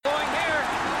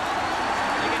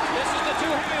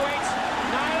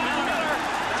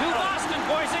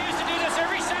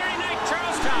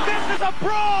was a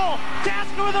brawl.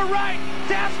 Tasker with the right.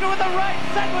 Tasker with the right.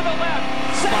 Sen with the left.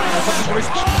 Sen with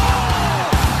the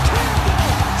left.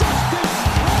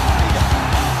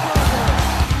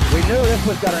 We knew this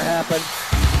was going to happen.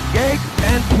 Gate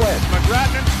and twist.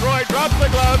 McGrattan and Troy drop the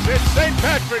gloves. It's St.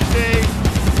 Patrick's Day.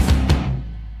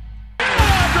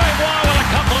 Andre Waugh with a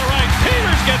couple of rights.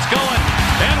 Peters gets going.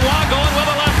 And Waugh going with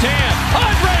a left hand.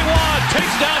 Andre Waugh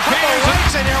takes down Peters.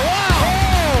 Rights in here. Wow.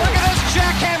 Oh. Look at this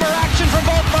jackhammer action from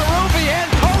both Marubi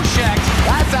and Koshek.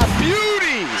 That's a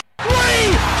beauty. Three.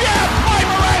 Yeah, by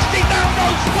Morasti. Down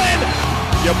goes Flynn.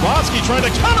 Yablonski trying to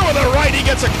counter with a right. He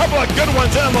gets a couple of good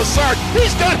ones in on Lazard.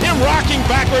 He's got him rocking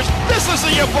backwards. This is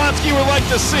the Yablonski we like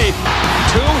to see.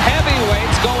 Two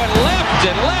heavyweights going left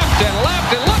and left and left.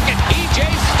 And look at E.J.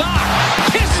 Stock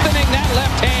pistoning that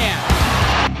left hand.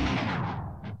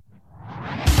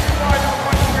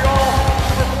 Montreal,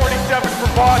 number 47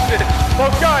 for Boston. Well,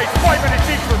 guys, 5 minutes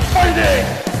each for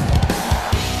fighting.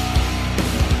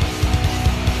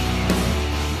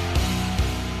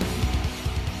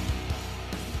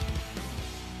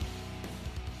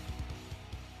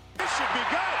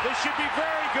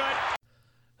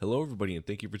 Hello, everybody, and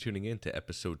thank you for tuning in to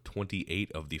episode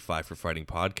 28 of the Five for Fighting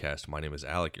podcast. My name is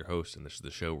Alec, your host, and this is the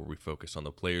show where we focus on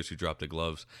the players who dropped the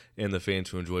gloves and the fans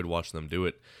who enjoyed watching them do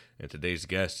it. And today's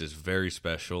guest is very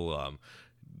special.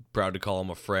 Proud to call him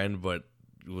a friend, but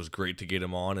it was great to get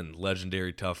him on, and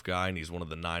legendary tough guy, and he's one of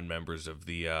the 9 members of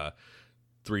the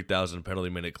 3,000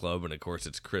 Penalty Minute Club, and of course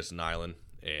it's Chris Nilan.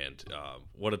 And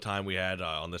what a time we had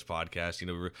on this podcast. You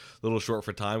know, we were a little short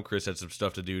for time. Chris had some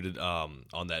stuff to do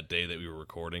on that day that we were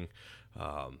recording.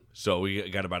 So we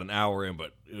got about an hour in,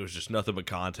 but it was just nothing but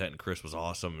content, and Chris was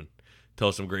awesome and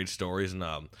tell some great stories. And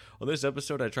on this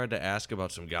episode, I tried to ask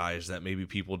about some guys that maybe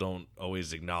people don't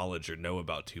always acknowledge or know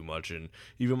about too much. And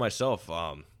even myself,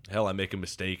 hell, I make a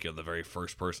mistake of the very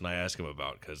first person I ask him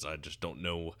about because I just don't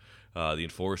know the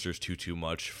Enforcers too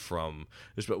much from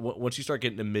this. But once you start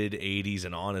getting to mid 80s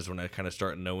and on is when I kind of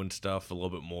start knowing stuff a little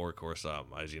bit more. Of course,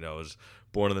 as you know, I was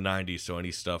born in the 90s, so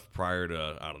any stuff prior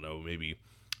to, I don't know, maybe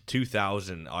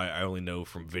 2000, I only know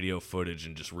from video footage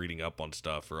and just reading up on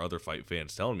stuff or other fight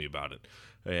fans telling me about it.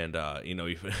 And, you know,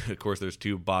 of course, there's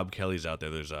 2 Bob Kellys out there.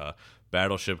 There's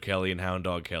Battleship Kelly and Hound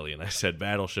Dog Kelly. And I said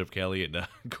Battleship Kelly, and of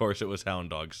course it was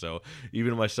Hound Dog. So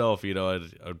even myself, you know,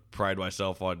 I pride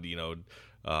myself on, you know,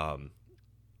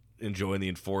 enjoying the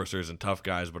Enforcers and tough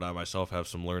guys, but I myself have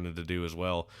some learning to do as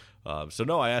well. So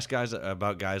no, I asked guys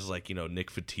about guys like, you know,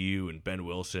 Nick Fatiu and Ben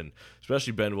Wilson,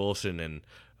 especially Ben Wilson. And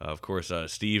of course,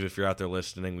 Steve, if you're out there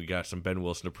listening, we got some Ben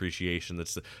Wilson appreciation.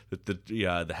 That's the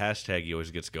hashtag he always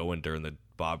gets going during the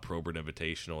Bob Probert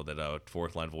Invitational that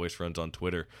Fourth Line Voice runs on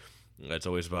Twitter. That's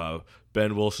always about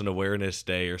Ben Wilson Awareness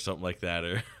Day or something like that,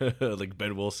 or like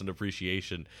Ben Wilson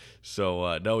Appreciation.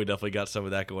 So, no, we definitely got some of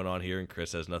that going on here, and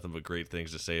Chris has nothing but great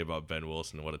things to say about Ben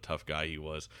Wilson and what a tough guy he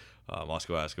was. I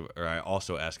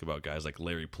also ask about guys like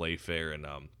Larry Playfair and,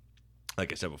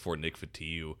 like I said before, Nick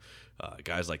Fatiu,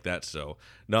 guys like that. So,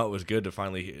 no, it was good to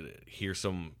finally hear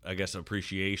some, I guess,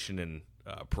 appreciation and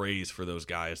praise for those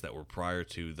guys that were prior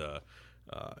to the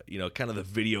you know, kind of the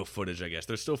video footage, I guess.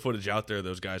 There's still footage out there,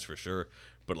 those guys for sure.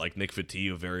 But like Nick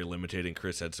Fatiu, very limited, and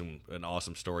Chris had an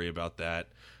awesome story about that.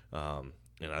 And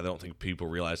I don't think people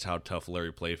realize how tough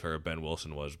Larry Playfair or Ben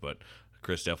Wilson was, but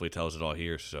Chris definitely tells it all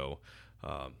here. So,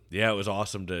 yeah, it was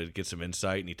awesome to get some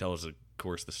insight. And he tells, of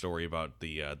course, the story about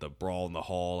the brawl in the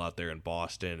hall out there in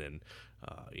Boston. And,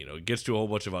 you know, it gets to a whole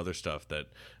bunch of other stuff that,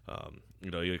 you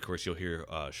know, of course, you'll hear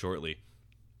shortly.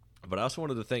 But I also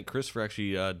wanted to thank Chris for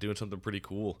actually doing something pretty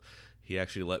cool. He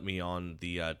actually let me on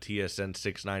the TSN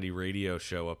 690 radio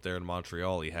show up there in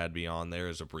Montreal. He had me on there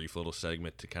as a brief little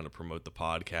segment to kind of promote the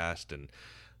podcast and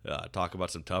talk about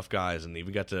some tough guys. And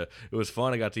even it was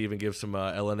fun. I got to even give some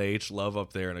LNH love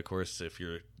up there. And of course, if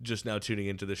you're just now tuning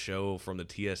into the show from the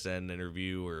TSN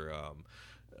interview, or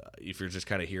if you're just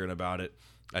kind of hearing about it,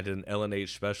 I did an LNH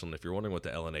special. And if you're wondering what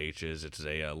the LNH is, it's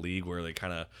a league where they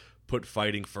kind of put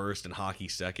fighting first and hockey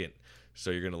second. So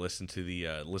you're going to listen to the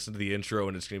intro,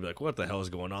 and it's going to be like, what the hell is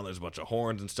going on? There's a bunch of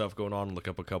horns and stuff going on. Look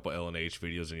up a couple LNH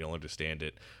videos and you'll understand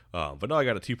it. But no, I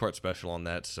got a 2-part special on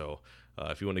that. So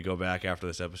if you want to go back after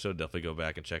this episode, definitely go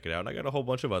back and check it out. And I got a whole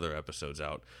bunch of other episodes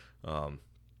out.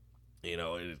 You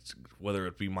know, it's whether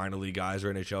it be minor league guys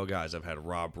or NHL guys. I've had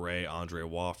Rob Ray, Andre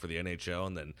Waugh for the NHL,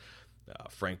 and then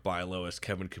Frank Bialowas,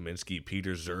 Kevin Kaminsky,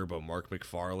 Peter Zerba, Mark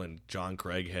McFarland, John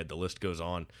Craighead. The list goes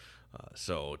on.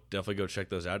 So definitely go check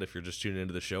those out if you're just tuning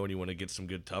into the show and you want to get some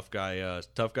good tough guy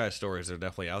stories. They're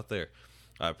definitely out there.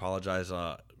 I apologize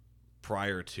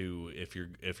prior to, if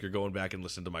you're going back and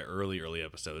listening to my early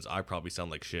episodes, I probably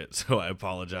sound like shit, so I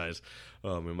apologize.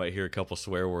 We might hear a couple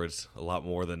swear words, a lot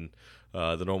more than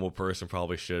the normal person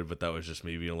probably should, but that was just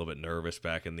me being a little bit nervous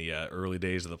back in the early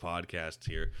days of the podcast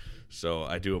here, so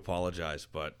I do apologize.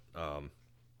 But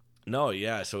no,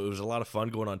 yeah, so it was a lot of fun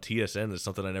going on TSN. It's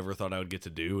something I never thought I would get to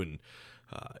do, and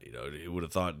you would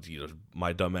have thought,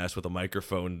 my dumb ass with a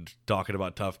microphone talking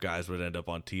about tough guys would end up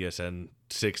on TSN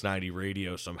 690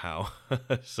 radio somehow.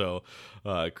 So,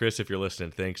 Chris, if you're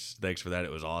listening, thanks for that.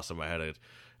 It was awesome. I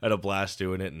had a blast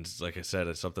doing it, and like I said,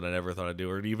 it's something I never thought I'd do,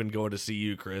 or even going to see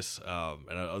you, Chris.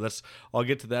 And I'll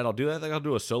get to that. I'll do that. I think I'll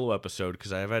do a solo episode,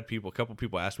 because I've had a couple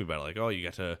people ask me about it, like, oh, you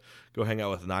got to go hang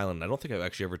out with Nyland. I don't think I've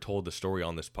actually ever told the story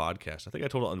on this podcast. I think I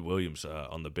told it on Williams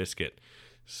on the Biscuit.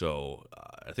 So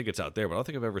I think it's out there, but I don't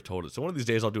think I've ever told it. So one of these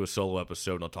days I'll do a solo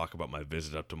episode, and I'll talk about my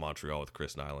visit up to Montreal with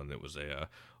Chris Nyland. It was a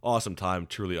awesome time,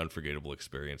 truly unforgettable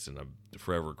experience, and I'm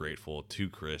forever grateful to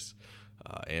Chris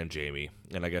and Jamie,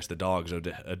 and I guess the dogs,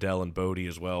 Adele and Bodie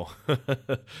as well.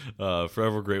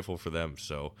 Forever grateful for them.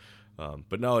 So,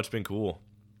 but no, it's been cool.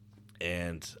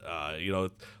 And,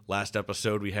 last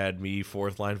episode we had me,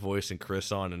 Fourth Line Voice, and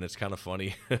Chris on, and it's kind of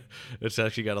funny. It's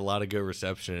actually got a lot of good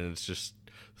reception, and it's just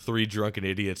three drunken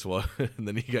idiots. Well, and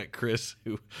then you got Chris,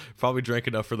 who probably drank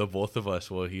enough for the both of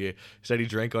us. Well, he said he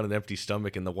drank on an empty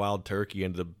stomach, and the wild turkey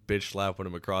ended up bitch slapping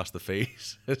him across the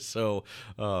face. So,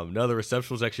 no, the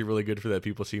reception was actually really good for that.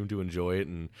 People seemed to enjoy it,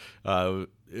 and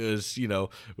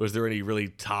was there any really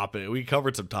topic? We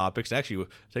covered some topics. Actually,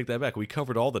 take that back. We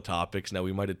covered all the topics. Now,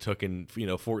 we might have taken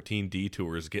 14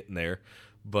 detours getting there,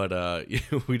 but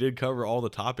we did cover all the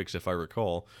topics, if I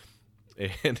recall.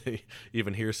 And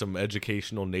even hear some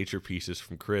educational nature pieces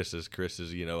from Chris, as Chris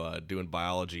is, doing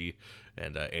biology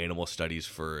and animal studies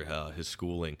for his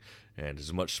schooling, and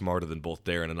is much smarter than both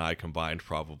Darren and I combined,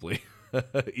 probably.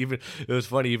 Even it was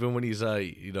funny, even when he's,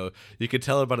 you could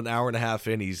tell about an hour and a half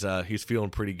in, he's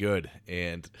feeling pretty good,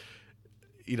 and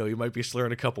he might be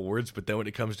slurring a couple words, but then when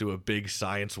it comes to a big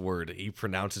science word, he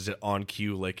pronounces it on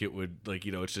cue, like it would,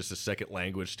 it's just a second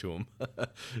language to him.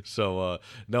 So,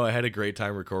 no, I had a great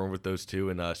time recording with those two.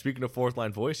 And speaking of Fourth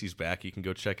Line Voice, he's back. You can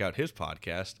go check out his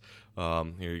podcast.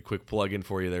 Here, a quick plug in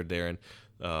for you there, Darren.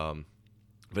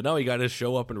 But no, he got his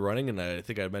show up and running, and I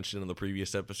think I mentioned in the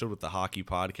previous episode with the Hockey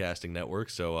Podcasting Network.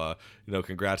 So,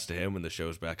 congrats to him, and the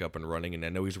show's back up and running. And I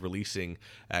know he's releasing,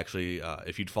 actually,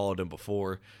 if you'd followed him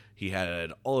before, he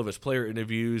had all of his player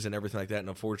interviews and everything like that, and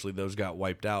unfortunately those got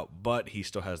wiped out. But he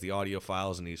still has the audio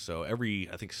files, and so every,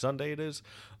 I think Sunday it is,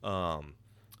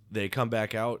 they come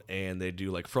back out and they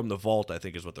do like From the Vault, I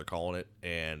think is what they're calling it,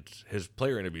 and his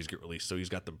player interviews get released. So he's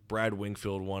got the Brad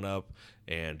Wingfield one up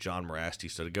and John Morasti.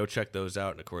 So to go check those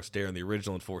out. And of course, Darren, the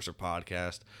Original Enforcer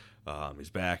podcast,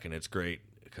 is back, and it's great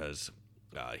because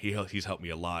he's helped me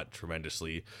a lot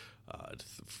tremendously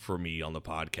for me on the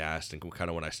podcast, and kind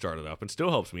of when I started up, and still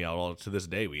helps me out all to this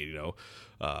day.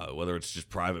 Whether it's just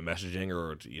private messaging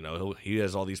or he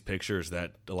has all these pictures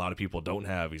that a lot of people don't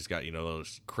have. He's got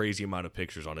those crazy amount of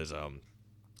pictures on his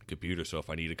computer. So if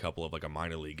I need a couple of like a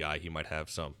minor league guy, he might have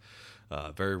some.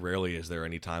 Very rarely is there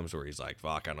any times where he's like,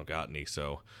 "Fuck, I don't got any."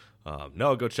 So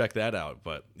no, go check that out.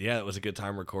 But yeah, it was a good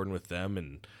time recording with them,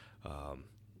 and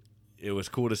it was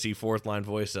cool to see Fourth Line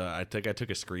Voice. I think I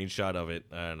took a screenshot of it,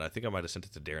 and I think I might have sent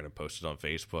it to Darren and posted it on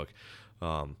Facebook.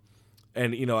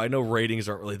 And I know ratings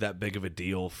aren't really that big of a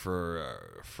deal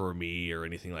for me or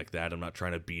anything like that. I'm not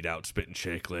trying to beat out Spittin'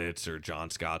 Chicklets or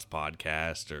John Scott's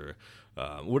podcast or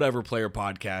whatever player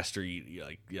podcast or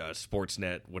like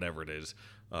Sportsnet, whatever it is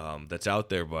that's out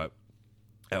there. But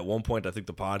at one point, I think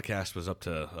the podcast was up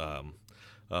to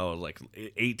like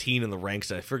 18 in the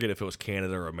ranks. I forget if it was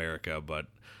Canada or America, but.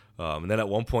 And then at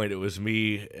one point it was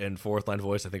me and Fourth Line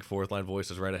Voice. I think Fourth Line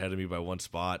Voice was right ahead of me by one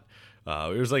spot.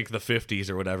 It was like the 50s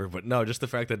or whatever, but no, just the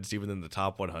fact that it's even in the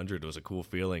top 100 was a cool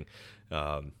feeling.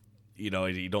 You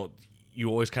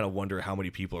always kind of wonder how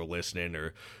many people are listening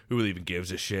or who really even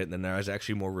gives a shit. And then there's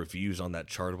actually more reviews on that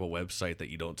Chartable website that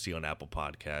you don't see on Apple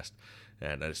Podcast.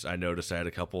 And I noticed I had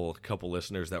a couple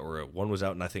listeners that one was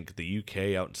out in, I think, the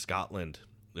UK, out in Scotland,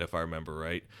 if I remember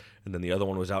right. And then the other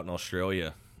one was out in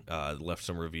Australia. Left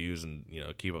some reviews and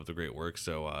keep up the great work.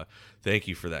 So thank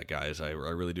you for that, guys. I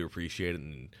really do appreciate it.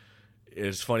 And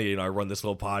it's funny, I run this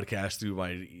little podcast through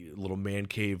my little man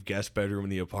cave guest bedroom in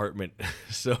the apartment.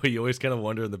 So you always kind of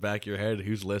wonder in the back of your head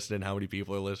who's listening, how many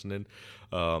people are listening.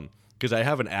 Because I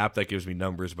have an app that gives me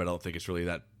numbers, but I don't think it's really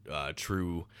that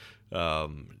true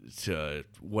to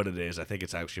what it is. I think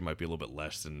it's actually might be a little bit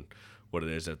less than what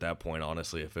it is at that point,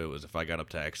 honestly. If I got up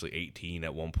to actually 18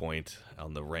 at one point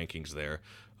on the rankings there,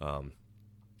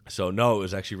 So no, it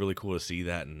was actually really cool to see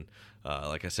that, and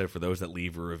like I said, for those that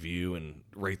leave a review and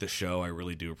rate the show, I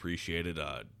really do appreciate it.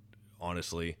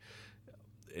 Honestly,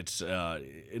 it's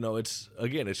it's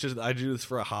just I do this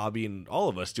for a hobby, and all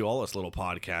of us do, all this little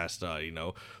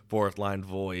podcast. Fourth Line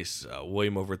Voice,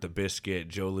 William over at the Biscuit,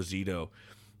 Joe Lazito,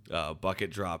 Bucket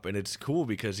Drop, and it's cool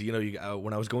because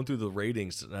when I was going through the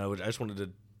ratings, I just wanted to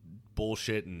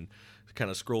bullshit and kind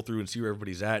of scroll through and see where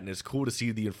everybody's at, and it's cool to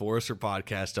see the Enforcer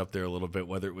podcast up there a little bit,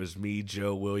 whether it was me,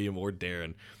 Joe, William, or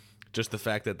Darren. Just the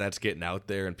fact that that's getting out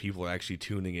there and people are actually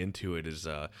tuning into it is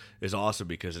awesome,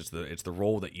 because it's the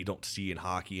role that you don't see in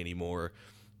hockey anymore.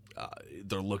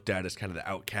 They're looked at as kind of the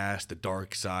outcast, the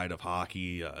dark side of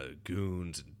hockey,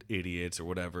 goons, idiots, or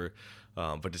whatever.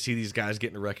 But to see these guys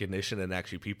getting recognition and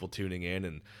actually people tuning in,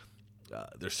 and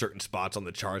there's certain spots on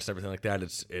the charts and everything like that,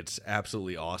 it's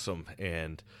absolutely awesome.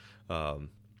 And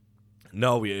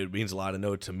it means a lot. I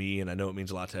know to me, and I know it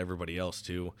means a lot to everybody else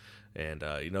too. And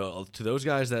to those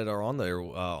guys that are on there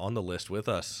on the list with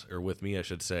us, or with me, I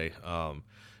should say,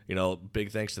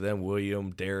 big thanks to them,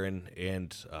 William, Darren,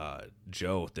 and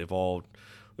Joe. They've all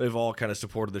kind of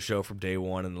supported the show from day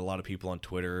one, and a lot of people on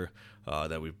Twitter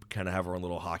that we kind of have our own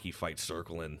little hockey fight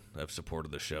circle and have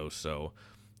supported the show. So.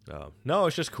 No,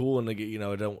 it's just cool, and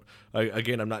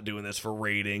I'm not doing this for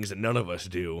ratings, and none of us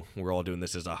do. We're all doing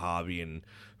this as a hobby and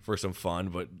for some fun,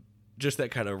 but just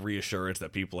that kind of reassurance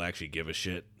that people actually give a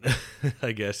shit,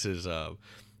 I guess, is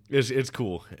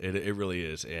cool. It really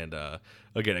is. And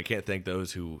again, I can't thank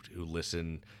those who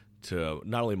listen to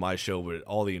not only my show but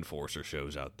all the Enforcer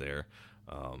shows out there.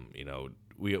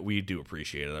 We do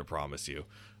appreciate it, I promise you.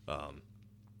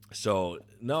 So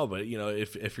no, but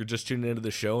if you're just tuning into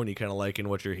the show and you kind of liking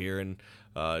what you're hearing,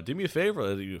 do me a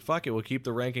favor, fuck it, we'll keep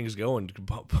the rankings going,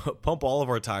 pump all of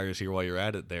our tires here while you're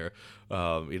at it there.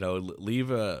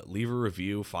 Leave a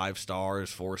review, 5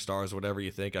 stars, 4 stars, whatever you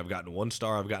think. I've gotten 1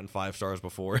 star, I've gotten 5 stars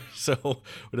before, so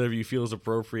whatever you feel is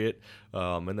appropriate.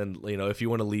 And then if you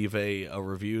want to leave a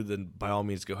review, then by all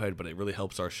means go ahead, but it really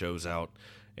helps our shows out.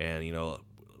 And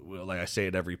like I say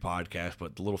at every podcast,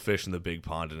 but the little fish in the big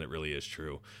pond, and it really is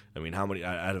true. I mean, how many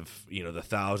out of the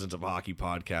thousands of hockey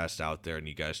podcasts out there, and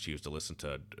you guys choose to listen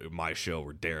to my show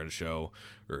or Darren's show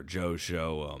or Joe's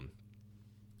show,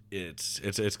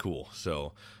 it's cool.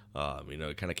 So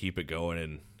kind of keep it going,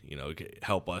 and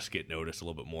help us get noticed a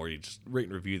little bit more. You just rate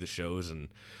and review the shows, and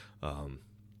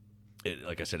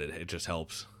like I said, it just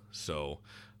helps. So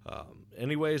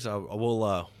anyways,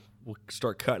 we'll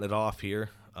start cutting it off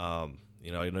here.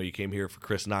 I know you came here for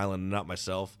Chris Nyland and not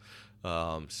myself.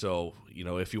 So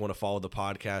if you want to follow the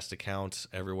podcast accounts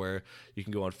everywhere, you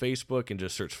can go on Facebook and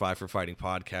just search Five for Fighting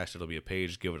Podcast. It'll be a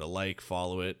page. Give it a like,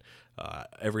 follow it.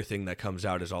 Everything that comes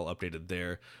out is all updated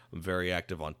there. I'm very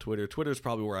active on Twitter. Twitter is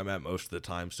probably where I'm at most of the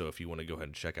time. So if you want to go ahead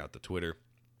and check out the Twitter,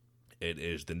 it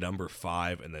is the number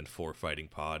 5 and then 4 Fighting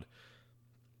Pod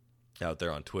out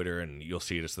there on Twitter, and you'll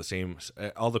see it's the same.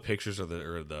 All the pictures are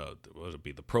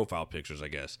the profile pictures, I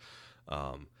guess.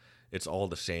 It's all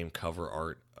the same cover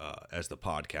art as the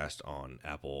podcast on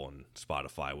Apple and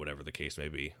Spotify, whatever the case may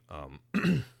be.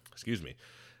 Excuse me.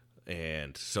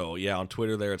 And so, yeah, on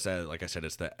Twitter there, it's like I said,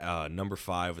 it's the number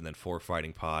 5 and then 4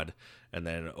 Fighting Pod. And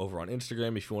then over on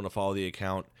Instagram, if you want to follow the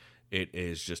account, it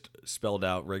is just spelled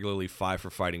out regularly, 5 for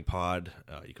Fighting Pod.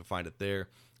 You can find it there.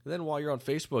 And then while you're on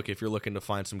Facebook, if you're looking to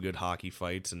find some good hockey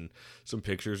fights and some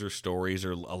pictures or stories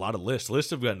or a lot of lists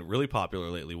have gotten really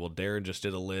popular lately. Well, Darren just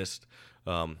did a list.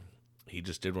 He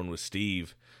just did one with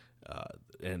Steve.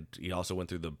 And he also went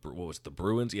through the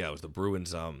Bruins? Yeah, it was the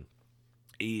Bruins.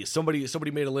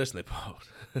 Somebody made a list, and they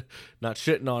put, not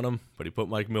shitting on him, but he put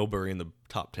Mike Milbury in the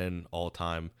top 10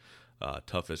 all-time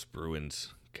toughest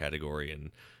Bruins category,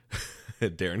 and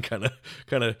Darren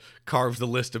kind of carves the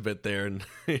list a bit there, and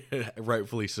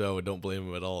rightfully so, and don't blame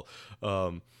him at all.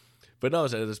 But no,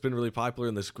 it's been really popular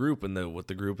in this group, and what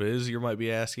the group is, you might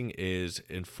be asking, is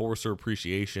Enforcer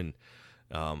Appreciation.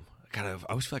 I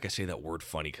always feel like I say that word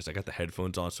funny because I got the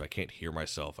headphones on, so I can't hear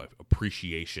myself.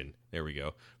 Appreciation. There we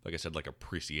go. Like I said, like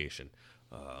appreciation.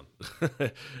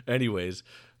 Anyways,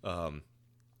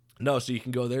 no, so you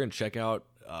can go there and check out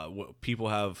what people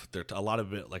have. A lot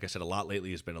of it, like I said, a lot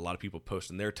lately has been a lot of people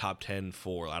posting their top 10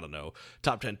 for, I don't know,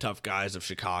 top 10 tough guys of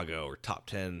Chicago, or top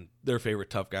 10 their favorite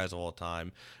tough guys of all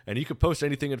time. And you can post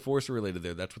anything Enforcer related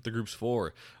there. That's what the group's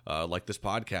for, like this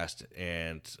podcast.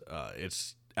 And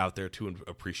it's out there to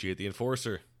appreciate the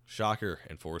Enforcer. Shocker,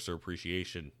 Enforcer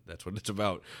Appreciation. That's what it's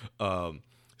about.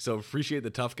 So appreciate the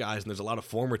tough guys, and there's a lot of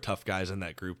former tough guys in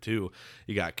that group too.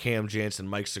 You got Cam Jansen,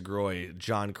 Mike Segroy,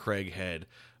 John Craighead.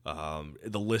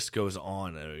 The list goes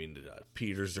on. I mean,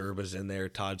 Peter Zerba's in there,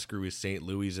 Todd Screwy St.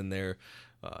 Louis in there.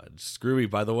 Screwy,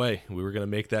 by the way, we were going to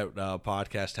make that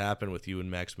podcast happen with you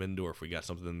and Max Mindorf. We got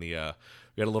something we got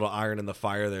a little iron in the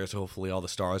fire there, so hopefully all the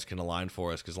stars can align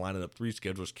for us, because lining up 3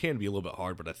 schedules can be a little bit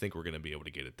hard, but I think we're going to be able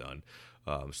to get it done.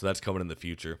 So that's coming in the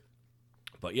future.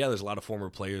 But yeah, there's a lot of former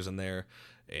players in there,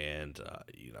 and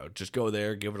just go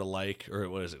there, give it a like, or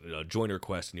what is it, join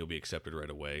request, and you'll be accepted right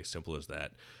away. Simple as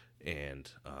that. And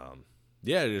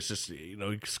yeah, it's just,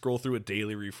 you scroll through it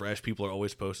daily, refresh. People are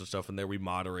always posting stuff in there. We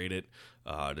moderate it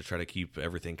to try to keep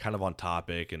everything kind of on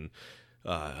topic. And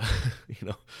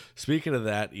speaking of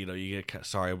that, you get,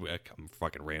 sorry, I'm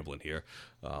fucking rambling here.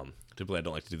 Typically I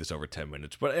don't like to do this over 10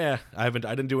 minutes, but I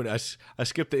didn't do it. I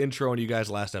skipped the intro on you guys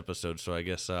last episode, so I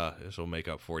guess this will make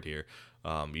up for it here.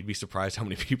 You'd be surprised how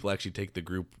many people actually take the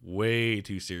group way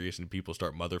too serious and people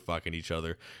start motherfucking each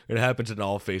other. It happens in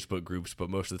all Facebook groups, but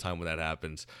most of the time when that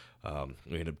happens,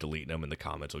 we end up deleting them and the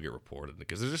comments will get reported,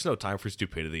 because there's just no time for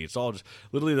stupidity. It's all just,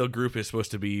 literally, the group is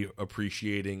supposed to be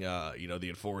appreciating, the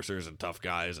enforcers and tough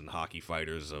guys and hockey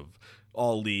fighters of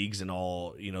all leagues and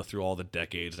all, through all the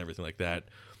decades and everything like that.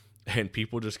 And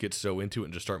people just get so into it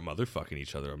and just start motherfucking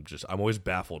each other. I'm always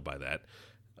baffled by that.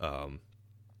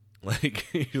 Like,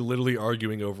 you're literally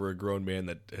arguing over a grown man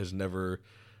that has never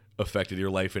affected your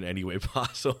life in any way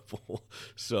possible.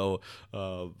 So,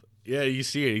 yeah, you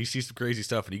see it. You see some crazy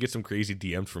stuff, and you get some crazy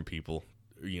DMs from people,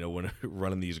 when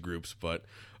running these groups. But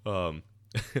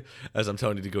as I'm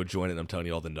telling you to go join it, I'm telling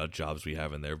you all the nut jobs we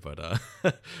have in there. But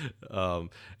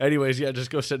anyways, yeah, just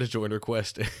go send a join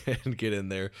request and get in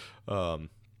there.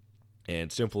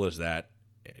 And simple as that.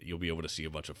 You'll be able to see a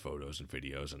bunch of photos and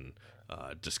videos and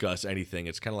discuss anything.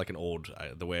 It's kind of like an old,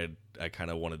 the way I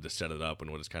kind of wanted to set it up, and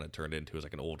what it's kind of turned into is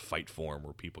like an old fight forum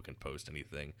where people can post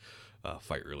anything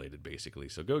fight related, basically.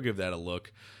 So go give that a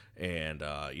look. And,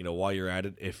 while you're at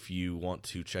it, if you want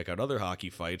to check out other hockey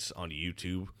fights on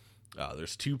YouTube,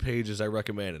 there's 2 pages I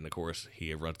recommend. And of course,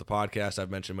 he runs the podcast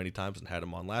I've mentioned many times and had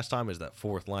him on last time, is that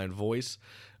Fourth Line Voice.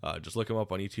 Just look him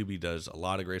up on YouTube. He does a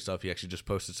lot of great stuff. He actually just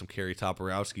posted some Kerry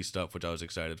Toporowski stuff, which I was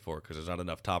excited for, because there's not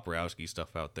enough Toporowski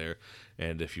stuff out there.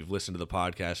 And if you've listened to the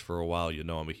podcast for a while, you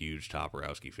know I'm a huge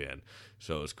Toporowski fan.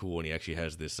 So it's cool. And he actually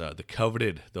has this, the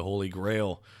coveted, the Holy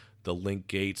Grail, the Link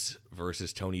Gates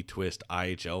versus Tony Twist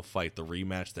IHL fight, the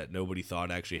rematch that nobody thought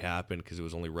actually happened because it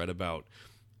was only read about.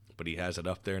 But he has it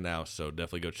up there now, so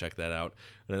definitely go check that out.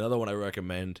 And another one I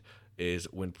recommend is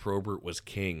When Probert Was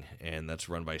King, and that's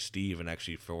run by Steve. And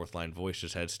actually, Fourth Line Voice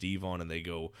just had Steve on, and they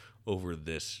go over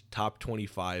this top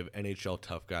 25 NHL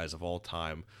tough guys of all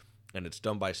time. And it's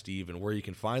done by Steve. And where you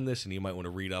can find this, and you might want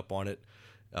to read up on it,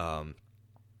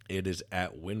 it is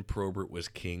at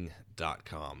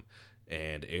whenprobertwasking.com.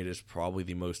 And it is probably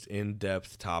the most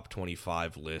in-depth top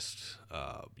 25 list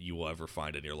you will ever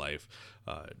find in your life.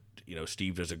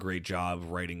 Steve does a great job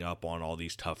writing up on all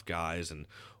these tough guys and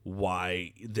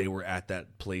why they were at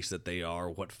that place that they are,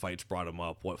 what fights brought them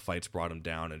up, what fights brought them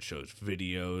down, and shows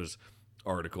videos,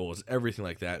 articles, everything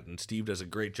like that. And Steve does a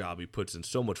great job. He puts in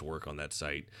so much work on that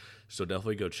site. So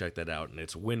definitely go check that out. And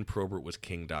it's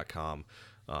whenprobertwasking.com.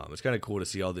 It's kind of cool to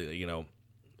see all the,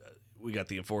 we got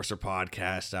the Enforcer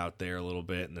podcast out there a little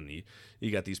bit, and then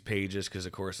you got these pages because,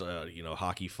 of course,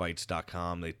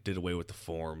 hockeyfights.com, they did away with the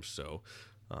forums, so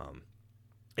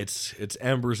it's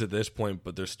embers at this point,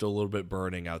 but there's still a little bit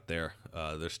burning out there.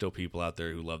 There's still people out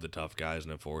there who love the tough guys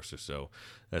and Enforcers, so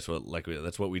that's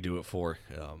what we do it for,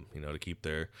 to keep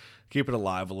it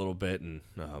alive a little bit and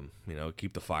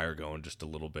keep the fire going just a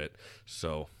little bit.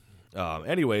 So.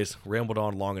 Anyways, rambled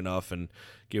on long enough and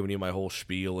giving you my whole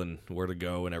spiel and where to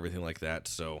go and everything like that.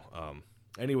 So,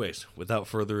 anyways, without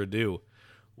further ado,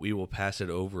 we will pass it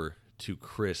over to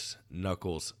Chris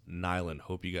Knuckles Nilan.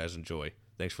 Hope you guys enjoy.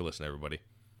 Thanks for listening, everybody.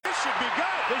 This should be good.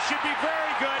 This should be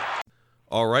very good.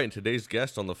 All right, and today's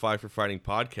guest on the Five for Fighting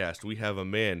podcast, we have a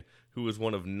man who was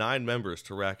one of 9 members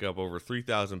to rack up over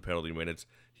 3,000 penalty minutes.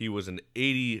 He was an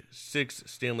 86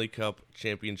 Stanley Cup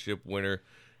championship winner.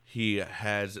 He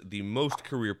has the most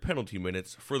career penalty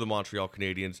minutes for the Montreal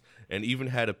Canadiens and even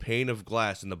had a pane of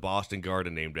glass in the Boston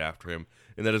Garden named after him.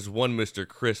 And that is one Mr.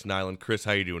 Chris Nilan. Chris,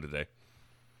 how you doing today?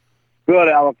 Good,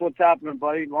 Alex. What's happening,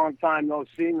 buddy? Long time no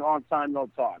see, long time no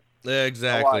talk. Yeah,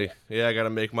 exactly. Yeah, I got to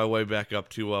make my way back up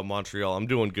to Montreal. I'm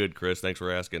doing good, Chris. Thanks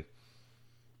for asking.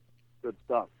 Good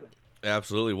stuff.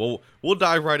 Absolutely. Well, we'll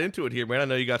dive right into it here, man. I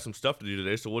know you got some stuff to do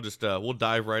today, so we'll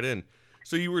dive right in.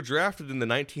 So you were drafted in the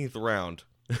 19th round.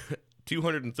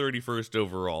 231st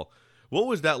overall. What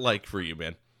was that like for you,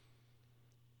 man?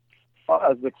 I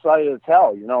was excited as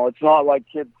hell. It's not like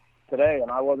kids today,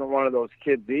 and I wasn't one of those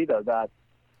kids either that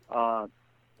was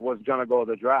going to go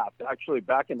to the draft. Actually,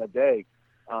 back in the day,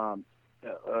 I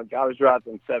was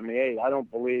drafted in 78. I don't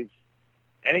believe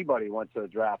anybody went to the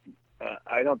draft.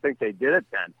 I don't think they did it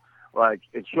then. Like,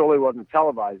 it surely wasn't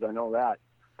televised. I know that.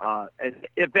 And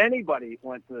if anybody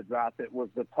went to the draft, it was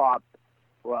the top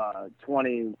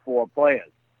 24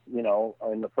 players,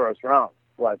 in the first round.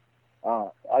 But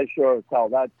that sure as hell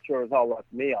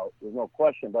left me out. There's no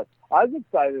question. But I was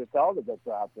excited as hell to get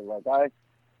drafted. Like, I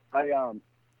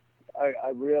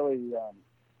really, I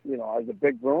was a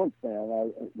big Bruins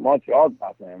fan. Montreal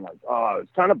drafted me. I'm like, I was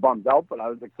kind of bummed out, but I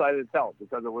was excited as hell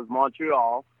because it was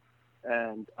Montreal.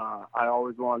 And I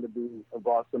always wanted to be a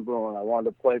Boston Bruin. I wanted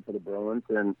to play for the Bruins.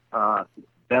 And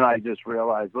then I just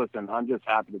realized, listen, I'm just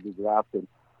happy to be drafted.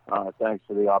 Thanks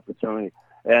for the opportunity.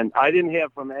 And I didn't hear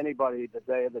from anybody the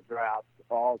day of the draft.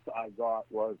 All I got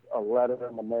was a letter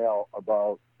in the mail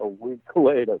about a week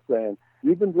later saying,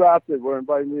 you've been drafted. We're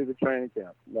inviting you to training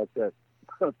camp. That's it.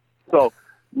 So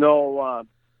no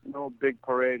big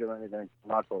parade or anything.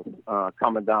 Knuckles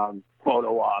coming down,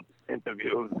 photo ops,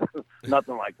 interviews,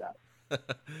 nothing like that.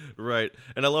 Right.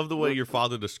 And I love the way your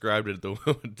father described it,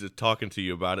 talking to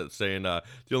you about it, saying the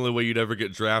only way you'd ever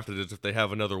get drafted is if they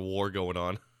have another war going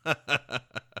on.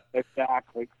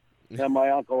 Exactly. And my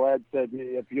Uncle Ed said,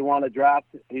 if you want to draft,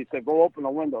 he said, go open the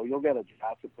window. You'll get a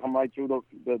draft. Come right through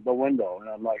the window. And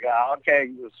I'm like, okay,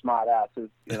 you smart asses,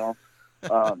 they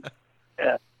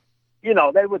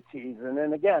were teasing.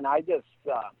 And again, I just,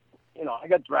 I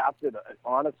got drafted,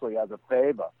 honestly, as a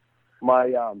favor.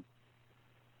 My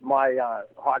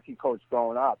hockey coach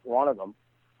growing up, one of them,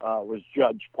 was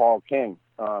Judge Paul King.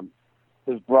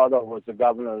 His brother was the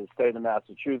governor of the state of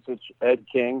Massachusetts, Ed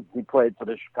King. He played for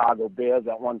the Chicago Bears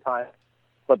at one time.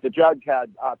 But the judge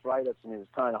had arthritis, and he was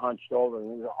kind of hunched over,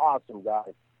 and he was an awesome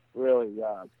guy. Really,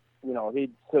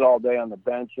 he'd sit all day on the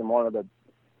bench in one of the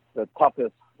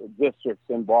toughest districts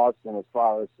in Boston as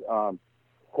far as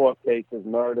court cases,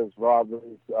 murders,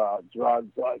 robberies,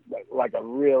 drugs, like a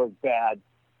really bad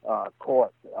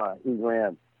court he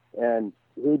ran. And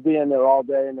he'd be in there all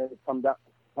day, and then he'd come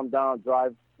down,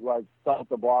 drive like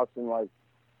south of Boston, like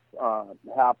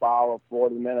half hour,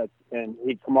 40 minutes, and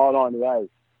he'd come out on the ice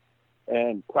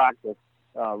and practice,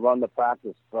 run the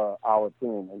practice for our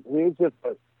team. And he was just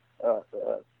an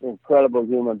incredible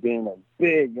human being, a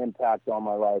big impact on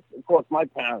my life. Of course, my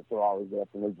parents were always there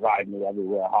for me, drive me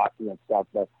everywhere, hockey and stuff.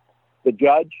 But the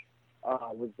judge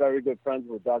was very good friends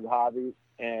with Doug Harvey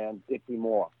and Dickie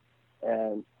Moore.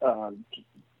 And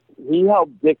he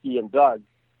helped Dickie and Doug.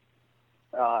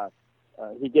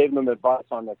 He gave them advice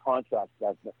on their contracts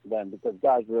back then because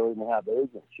guys really didn't have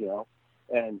agents,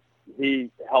 and he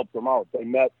helped them out. They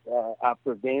met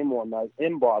after a game one night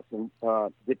in Boston,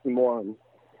 Dickie Moore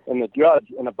and the judge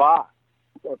in a bar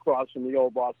across from the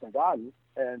old Boston Garden.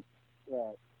 And,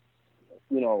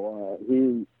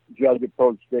 Judge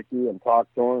approached Dickie and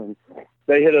talked to him, and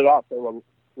they hit it off. They were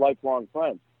lifelong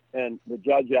friends. And the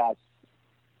judge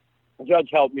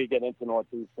helped me get into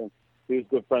Northeastern. He was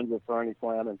good friends with Fernie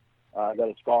Flaman. I got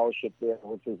a scholarship there,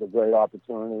 which was a great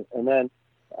opportunity. And then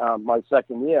my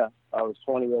second year, I was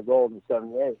 20 years old in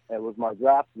 78. It was my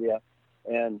draft year.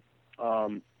 And,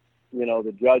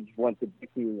 the judge went to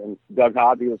Dickie, and Doug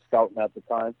Harvey was scouting at the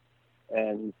time.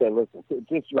 And he said, listen,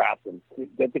 just draft him.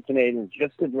 Get the Canadians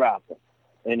just to draft him.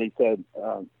 And he said,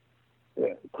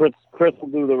 Chris will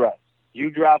do the rest. You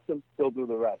draft him, he'll do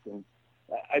the rest. And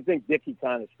I think Dickie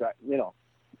kind of,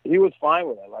 he was fine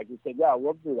with it. Like, he said, yeah,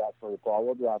 we'll do that for you, Paul.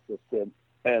 We'll draft this kid.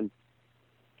 And,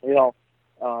 the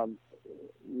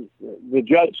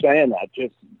judge saying that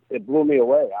it blew me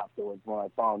away afterwards when I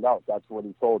found out. That's what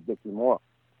he told Dickie Moore,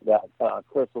 that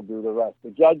Chris will do the rest. The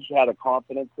judge had a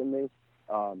confidence in me,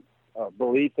 a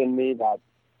belief in me that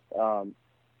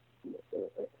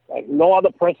like no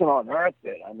other person on earth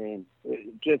did. I mean,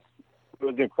 it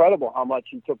was incredible how much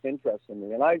he took interest in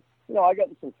me. And I got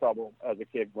in some trouble as a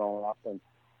kid growing up, and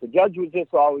the judge was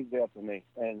just always there for me,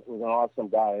 and was an awesome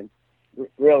guy. And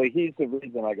really, he's the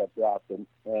reason I got drafted.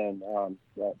 And I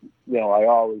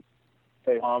always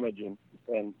pay homage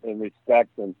and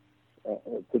respect and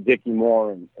to Dickie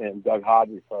Moore and Doug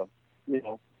Harvey for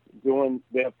doing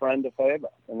their friend a favor,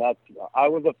 and I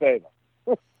was a favor.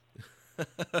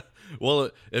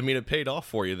 Well, I mean, it paid off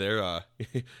for you there.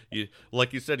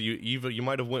 Like you said, you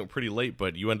might have went pretty late,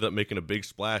 but you ended up making a big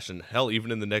splash. And hell,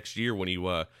 even in the next year when you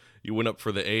went up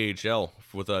for the AHL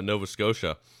with Nova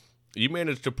Scotia, you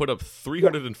managed to put up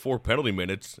 304 penalty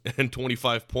minutes and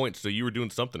 25 points. So you were doing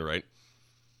something right.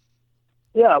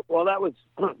 Yeah, well, that was,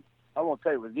 I won't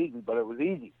say it was easy, but it was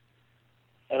easy.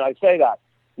 And I say that,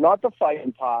 not the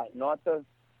fighting part, not the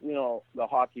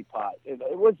hockey part.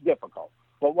 It was difficult.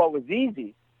 But what was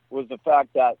easy was the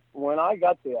fact that when I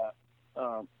got there,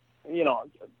 come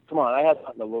on, I had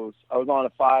nothing to lose. I was on a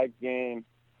 5-game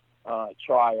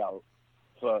tryout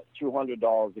for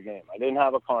 $200 a game. I didn't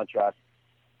have a contract,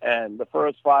 and the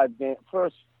first 3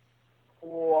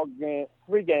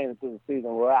 games of the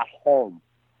season were at home,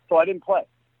 so I didn't play.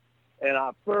 And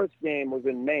our first game was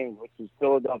in Maine, which is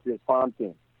Philadelphia's farm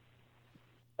team.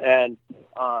 And,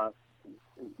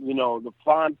 the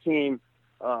farm team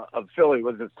of Philly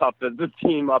was as tough as the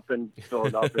team up in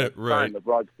Philadelphia at the time, the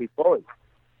Broad Street Bullies.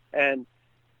 And,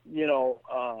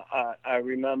 I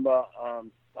remember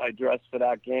I dressed for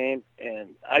that game,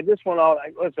 and I just went out.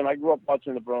 I grew up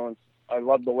watching the Bruins. I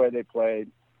loved the way they played.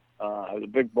 I was a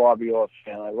big Bobby Orr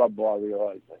fan. I love Bobby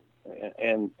Orr.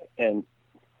 And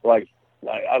I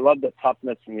love the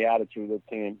toughness and the attitude of the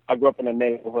team. I grew up in a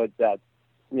neighborhood that,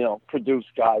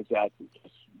 produced guys that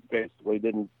just basically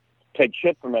didn't take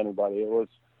shit from anybody. It was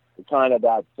kind of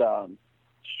that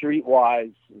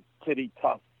streetwise, city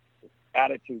tough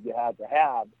attitude you had to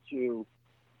have to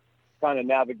kind of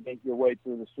navigate your way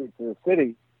through the streets of the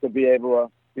city to be able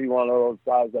to be one of those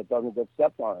guys that doesn't get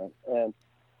stepped on. And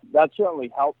that certainly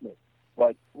helped me.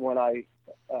 But when I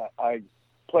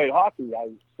played hockey,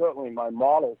 my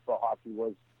model for hockey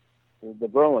was the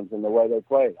Bruins and the way they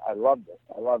played. I loved it.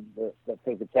 I loved the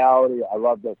physicality. I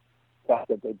loved the fact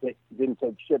that they didn't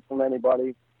take shit from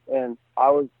anybody. And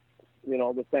I was,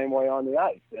 the same way on the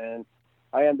ice. And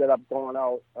I ended up going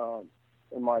out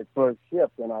in my first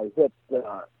shift, and I hit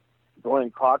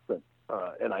Dwayne Cochran,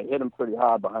 and I hit him pretty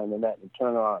hard behind the net and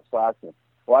turned around and slashed him.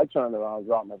 Well, I turned around and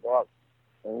dropped my glove,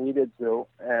 and he did too,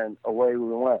 and away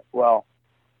we went. Well,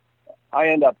 I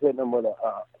ended up hitting him with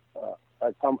a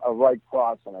right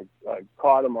cross, and I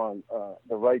caught him on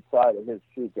the right side of his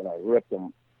cheek, and I ripped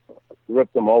him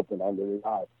open under the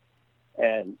eye,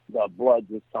 and the blood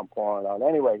just come pouring out.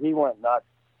 Anyway, he went nuts,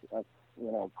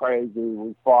 crazy.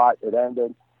 We fought. It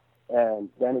ended, and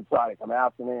then he tried to come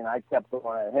after me, and I kept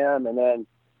going at him, and then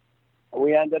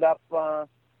we ended up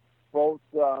both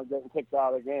getting kicked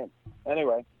out of the game.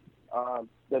 Anyway,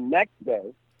 the next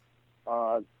day,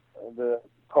 the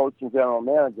coach and general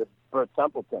manager, Bert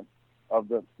Templeton of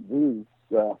the V's,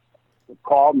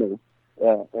 called me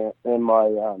in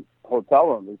my hotel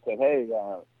room. He said, "Hey,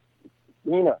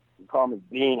 Beaner," he called me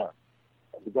Beaner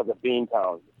because of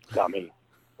Beantown, dummy.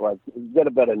 Like, you get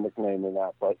a better nickname than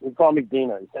that, but he called me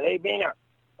Beaner. He said, "Hey, Beaner,"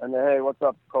 and then, "Hey, what's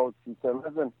up, coach?" He said,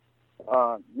 "Listen,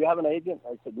 you have an agent?"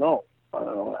 I said, "No, I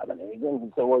don't have an agent."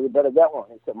 He said, "Well, you better get one."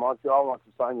 He said, "Montreal wants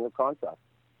to sign you a contract,"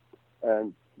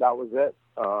 and that was it.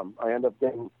 I ended up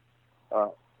getting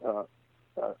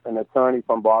an attorney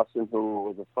from Boston who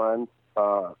was a friend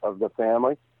of the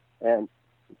family, and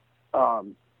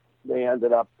they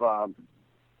ended up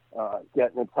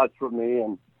getting in touch with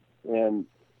me, and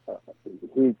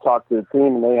he talked to the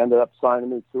team, and they ended up signing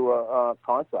me to a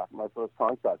contract, my first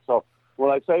contract. So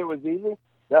when I say it was easy,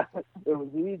 it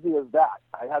was easy as that.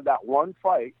 I had that one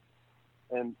fight,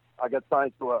 and I got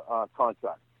signed to a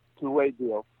contract, 2-way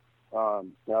deal. I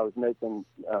was making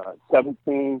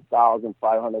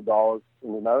 $17,500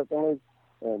 in the American League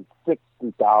and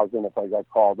 $60,000 if I got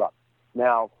called up.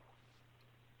 Now,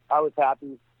 I was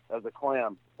happy as a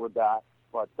clam with that,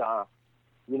 but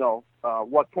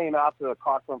what came after the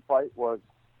Cochran fight was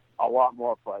a lot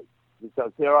more fights,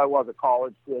 because here I was, a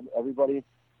college kid. Everybody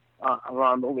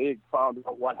around the league found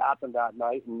out what happened that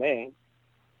night in Maine,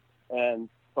 and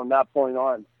from that point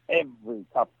on, every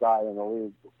tough guy in the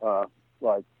league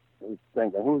was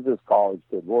thinking, "Who's this college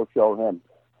kid? We'll show him."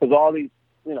 Because all these,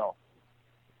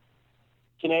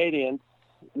 Canadians,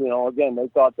 again, they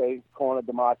thought they cornered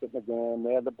the market in the game.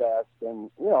 They're the best. And,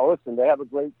 listen, they have a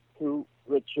great,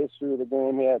 rich history of the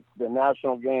game here. It's the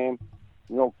national game,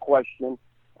 no question.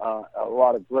 A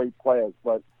lot of great players.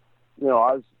 But,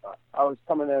 I was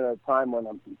coming in at a time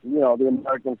when, the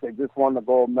Americans, they just won the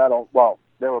gold medal. Well,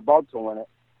 they were about to win it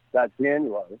that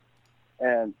January.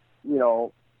 And, we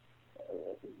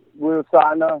were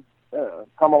starting to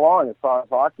come along as far as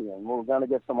hockey, and we were going to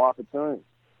get some opportunities.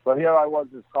 But here I was,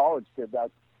 this college kid that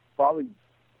probably,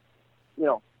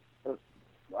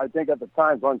 I think at the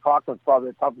time, Glenn Cochran was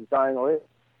probably the toughest guy in the league.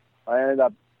 I ended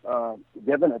up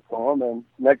giving it to him, and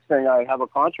next thing I have a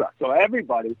contract. So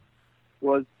everybody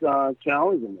was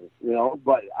challenging me,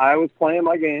 but I was playing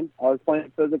my game. I was playing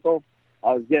physical.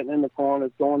 I was getting in the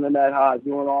corners, going in that hard,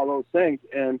 doing all those things.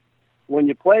 And when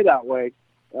you play that way,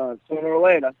 sooner or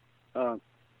later,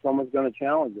 someone's going to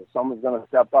challenge you. Someone's going to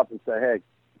step up and say, "Hey,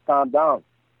 calm down,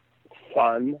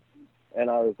 son." And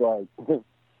I was like,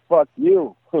 "Fuck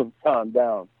you, calm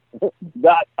down."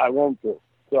 That I won't do.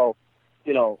 So,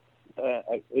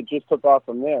 it just took off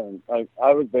from there. And I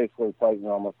was basically fighting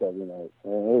almost every night.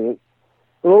 And it's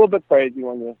a little bit crazy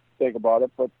when you think about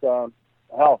it, but hell,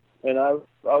 and I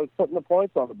was putting the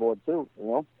points on the board too. You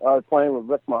know, I was playing with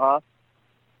Rick Maha,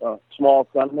 small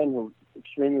centerman who's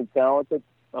extremely talented.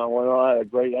 Went on had a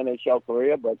great NHL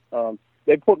career, but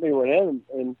they put me with him,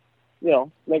 and you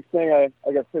know, next thing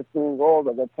I got 15 goals,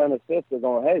 I got 10 assists. They're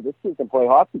going, hey, this kid can play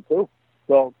hockey too.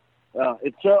 So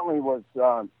it certainly was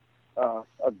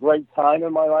a great time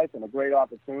in my life and a great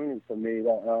opportunity for me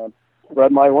to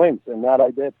spread my wings, and that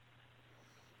I did.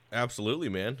 Absolutely,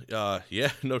 man.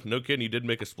 Yeah, no kidding. You did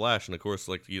make a splash, and of course,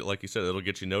 like you said, it'll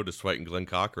get you noticed fighting Glenn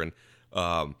Cochran.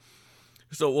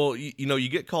 So, well, you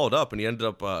get called up, and you ended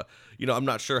up, I'm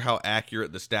not sure how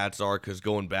accurate the stats are, because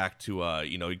going back to,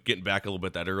 getting back a little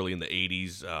bit that early in the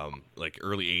 80s, like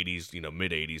early 80s,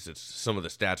 mid 80s, it's some of the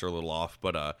stats are a little off.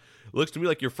 But it looks to me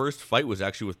like your first fight was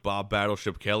actually with Bob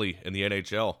Battleship Kelly in the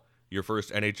NHL. Your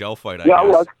first NHL fight, I guess. It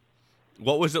was.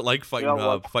 What was it like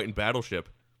fighting Battleship?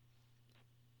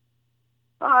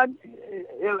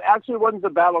 It actually wasn't the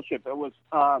Battleship. It was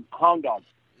Hound Dog.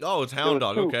 Oh, it's Hound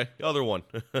Dog. Okay, the other one.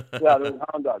 Yeah, there was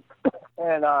Hound Dog.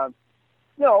 And,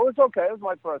 it was okay. It was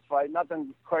my first fight.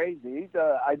 Nothing crazy.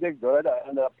 I did good. I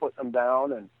ended up putting them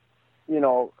down. And,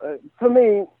 for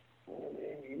me,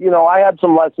 I had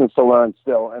some lessons to learn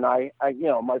still. And I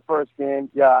my first game,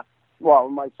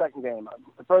 my second game.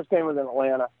 The first game was in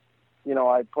Atlanta.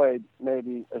 I played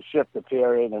maybe a shift a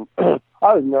period. And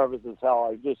I was nervous as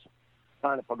hell. I just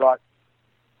kind of forgot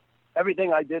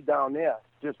everything I did down there.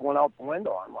 Just went out the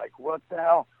window. I'm like, what the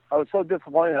hell? I was so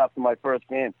disappointed after my first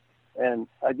game, and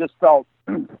I just felt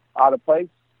out of place.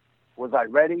 Was I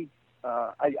ready?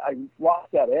 I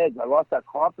lost that edge. I lost that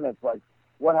confidence. Like,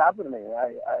 what happened to me?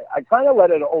 I kind of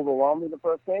let it overwhelm me the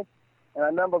first game, and I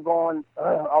remember going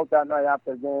out that night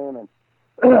after the game,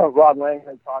 and Rob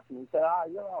Langdon talked to me. He said,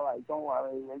 you're all right. Don't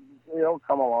worry. It'll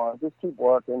come along. Just keep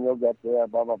working. You'll get there,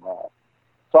 blah, blah, blah.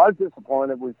 So I was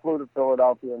disappointed. We flew to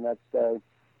Philadelphia the next day.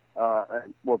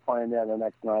 And we're playing there the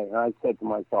next night. And I said to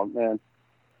myself, man,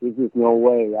 there's just no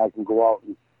way I can go out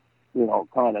and,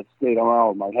 kind of skate around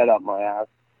with my head up my ass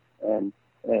and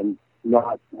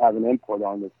not have an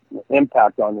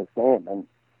impact on this game. And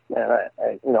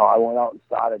I went out and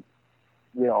started,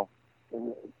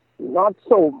 not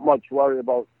so much worried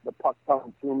about the puck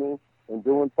coming to me and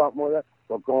doing something with it,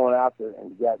 but going after it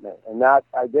and getting it. And that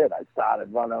I did. I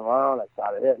started running around. I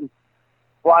started hitting.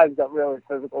 Flyers got really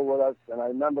physical with us, and I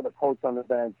remember the coach on the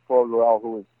bench, Paul Gorell,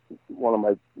 who was one of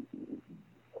my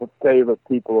favorite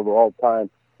people of all time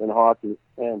in hockey,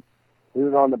 and he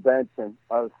was on the bench, and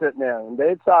I was sitting there, and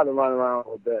they started running around a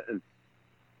little bit,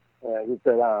 and he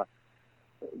said,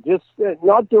 just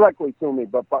not directly to me,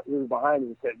 but he was behind me.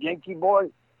 He said, Yankee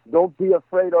boy, don't be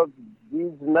afraid of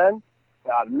these men.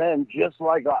 Men just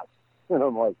like us. And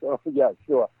I'm like, oh, yeah,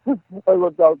 sure. I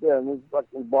looked out there, and this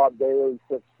fucking Bob Daly,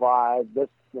 6'5", this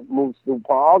Moose DuPont,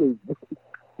 all these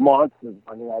monsters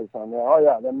on the ice on there. Oh,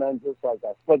 yeah, they're men just like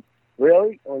us. But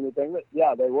really, when you think of it,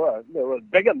 yeah, they were. They were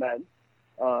bigger men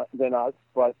than us.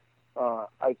 But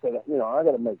I said, I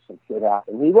got to make some shit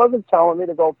happen. He wasn't telling me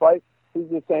to go fight. He was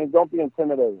just saying, don't be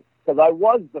intimidated. Because I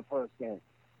was the first game.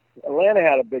 Atlanta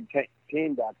had a big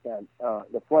team back then,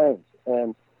 the Flames.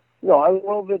 And, I was a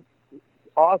little bit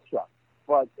awestruck.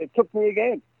 But it took me a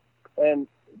game. And,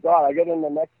 God, I got in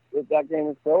that game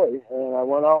in Philly, and I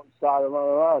went out and started running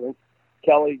around. And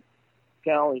Kelly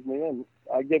challenged me, and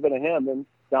I gave it to him. And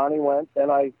Donnie went,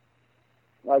 and I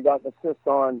got an assist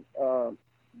on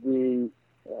the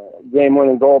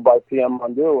game-winning goal by P.M.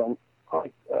 Mondu. And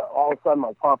all of a sudden,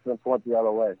 my confidence went the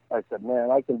other way. I said, man,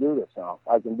 I can do this now.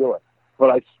 I can do it.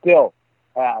 But I still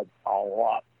had a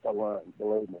lot to learn,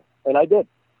 believe me. And I did.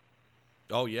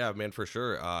 Oh, yeah, man, for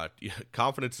sure.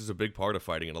 Confidence is a big part of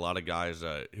fighting, and a lot of guys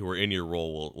who are in your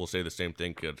role will say the same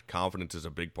thing. Confidence is a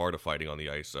big part of fighting on the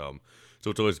ice. So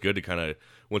it's always good to kind of,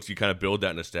 once you kind of build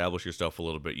that and establish yourself a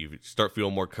little bit, you start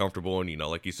feeling more comfortable, and,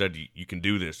 like you said, you can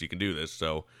do this. You can do this.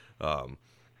 So,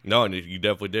 no, and you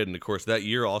definitely did. And, of course, that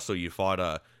year also you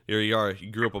fought, here you are, you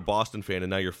grew up a Boston fan, and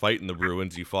now you're fighting the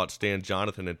Bruins. You fought Stan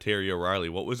Jonathan and Terry O'Reilly.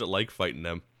 What was it like fighting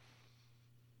them?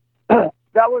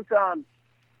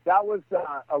 That was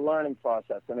a learning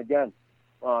process. And again,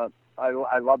 I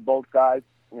love both guys,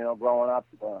 growing up.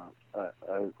 I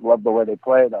loved the way they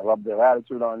played. I loved their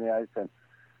attitude on the ice. And,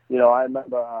 I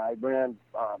remember I ran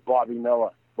Bobby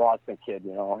Miller, Boston kid. He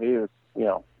was,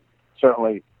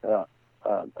 certainly a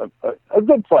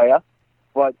good player.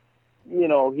 But, he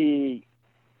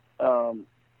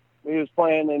was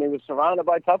playing and he was surrounded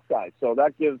by tough guys. So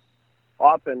that gives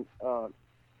often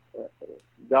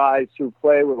guys who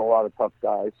play with a lot of tough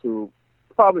guys who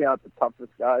probably aren't the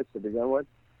toughest guys to begin with,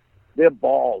 their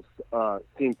balls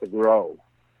seem to grow.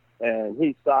 And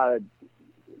he started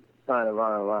kind of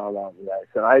running around on the ice.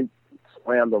 And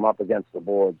slammed him up against the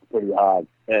board pretty hard.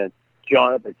 And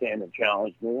Jonathan came and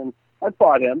challenged me, and I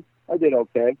fought him. I did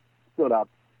okay, stood up.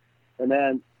 And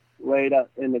then later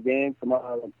in the game, come out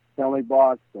of the penalty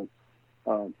box, and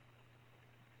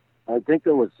I think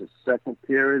it was the second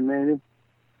period, maybe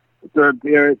the third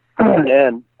period,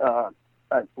 and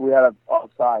we had an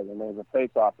offside, and there was a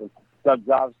face-off, and Doug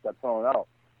Jarvis got thrown out,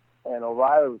 and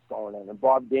O'Reilly was going in, and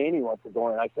Bob Gainey went to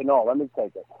go in. I said, no, let me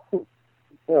take it.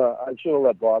 I should have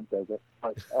let Bob take it.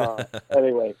 But,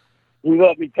 anyway, he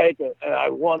let me take it, and I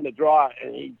won the draw,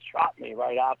 and he chopped me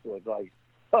right afterwards, like,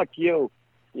 fuck you,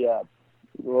 yeah,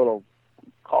 little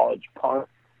college punk.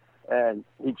 And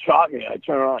he chopped me. I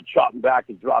turned around, chopped him back,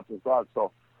 he dropped his glove,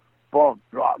 so boom,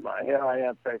 dropped my. Here I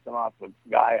am facing off the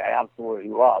guy I absolutely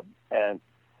loved, and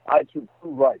I threw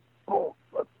two rights, boom,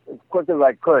 as quick as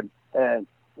I could, and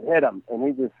hit him, and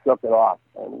he just shook it off,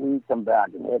 and he come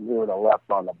back and hit me with a left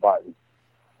on the button.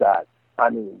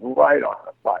 Right on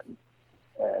the button,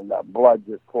 and blood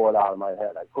just poured out of my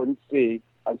head. I couldn't see.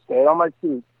 I stayed on my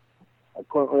feet. I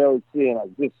couldn't really see, and I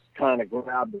just kind of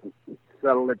grabbed it and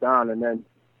settled it down, and then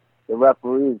the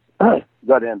referees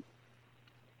got in.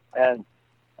 And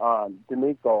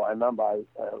D'Amico, I remember I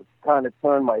kind of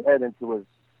turned my head into his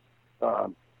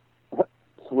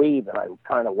sleeve, and I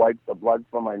kind of wiped the blood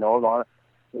from my nose on it.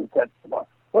 He said,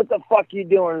 what the fuck you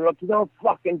doing, rookie? Don't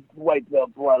fucking wipe the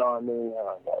blood on me. And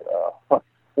I'm like,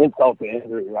 insult to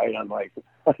injury, right? I'm like,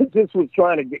 I just was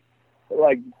trying to get,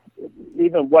 like,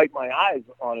 even wipe my eyes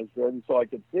on his jersey so I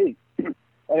could see.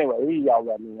 Anyway, he yelled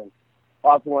at me, and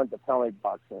off went the penalty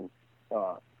box, and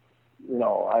I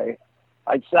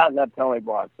sat in that penalty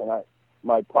box, and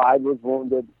my pride was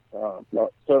wounded.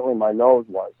 Certainly my nose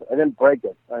was. I didn't break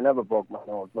it. I never broke my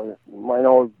nose, but my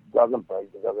nose doesn't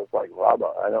break because it's like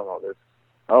rubber. I don't know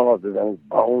if there's any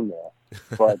bone there,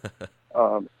 but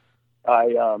I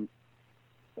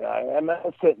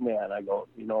remember sitting there, and I go,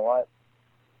 you know what?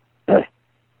 I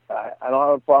don't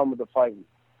have a problem with the fighting,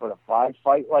 but if I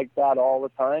fight like that all the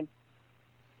time,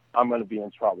 I'm going to be in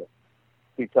trouble.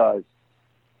 Because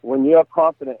when you're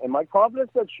confident, and my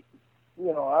confidence, I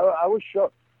was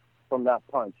shook from that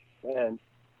punch. And,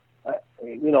 I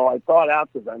thought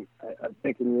after that, I'm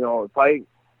thinking, if I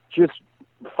just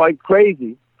fight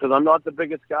crazy, because I'm not the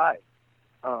biggest guy.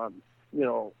 I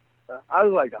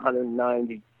was like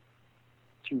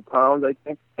 192 pounds, I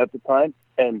think, at the time.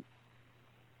 And,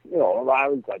 I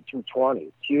was like 220.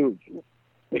 It's huge.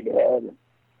 Big head.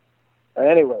 And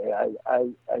anyway,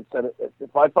 I said,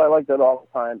 if I fight like that all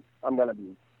the time, I'm gonna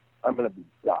be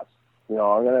dust. I'm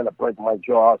gonna end up breaking my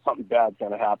jaw. Something bad's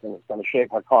gonna happen. It's gonna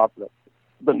shake my confidence.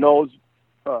 The nose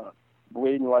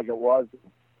bleeding like it was,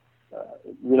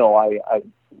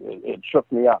 it shook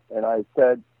me up. And I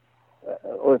said,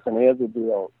 listen, here's the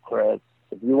deal, Chris.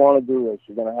 If you want to do this,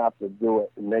 you're gonna have to do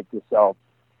it and make yourself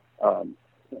a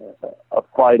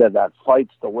fighter that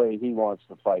fights the way he wants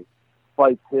to fight.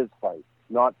 Fights his fight,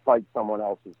 not fight someone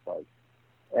else's fight.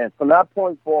 And from that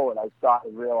point forward, I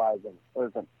started realizing,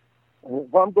 listen,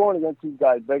 if I'm going against these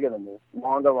guys bigger than me,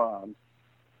 longer arms,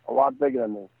 a lot bigger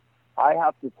than me, I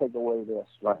have to take away their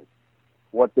strength,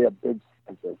 what their big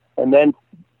strength is, and then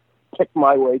pick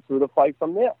my way through the fight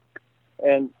from there.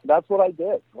 And that's what I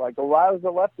did. Like, O'Reilly's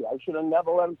a lefty. I should have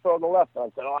never let him throw the left.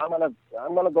 I said, I'm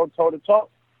gonna go toe to toe,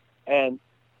 and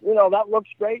that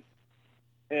looks great,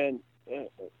 and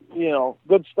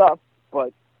good stuff.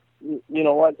 But you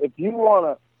know what? If you want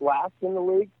to last in the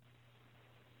league,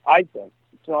 I think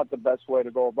it's not the best way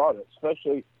to go about it,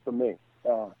 especially for me.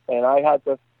 And I had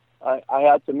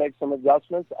to make some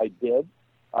adjustments. I did.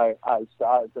 I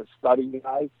started to study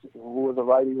guys who was a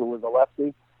righty, who was a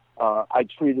lefty. I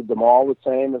treated them all the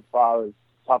same as far as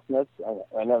toughness.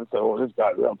 I never said, "Oh, this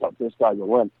guy's real tough. This guy will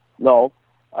win." No,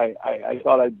 I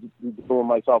thought I'd be doing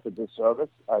myself a disservice.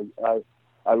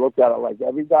 I looked at it like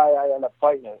every guy I end up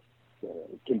fighting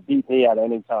can beat me at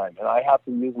any time, and I have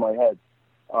to use my head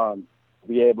to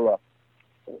be able to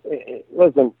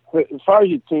listen. As far as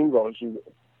your team goes, you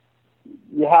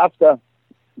have to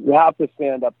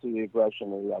stand up to the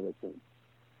aggression of the other team.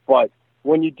 But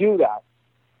when you do that,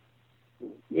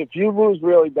 if you lose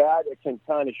really bad, it can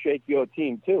kind of shake your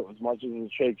team too. As much as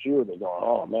it shakes you, they're going,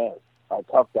 "Oh man, our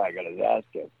tough guy got his ass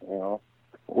kicked."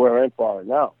 We're in for it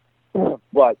now.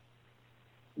 But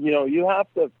you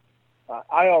have to.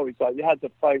 I always thought you had to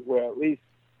fight where at least,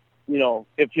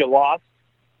 if you lost,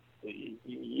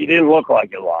 you didn't look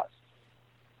like you lost.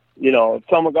 If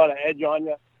someone got an edge on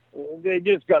you, they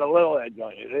just got a little edge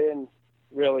on you. They didn't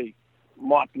really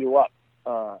mop you up.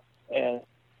 And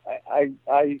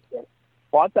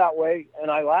fought that way, and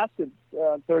I lasted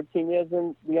 13 years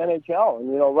in the NHL.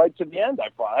 And, right to the end I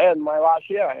fought. I had my last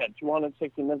year, I had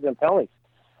 260 minutes in penalties.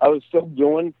 I was still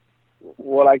doing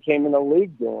what I came in the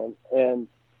league doing, and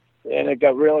it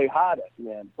got really hard at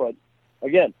the end. But,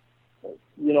 again,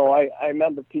 I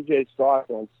remember P.J. Stock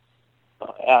once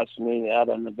asked me at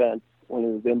an event when he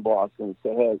was in Boston,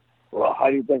 said, hey, well, how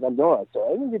do you think I'm doing? I said,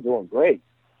 I think you're doing great.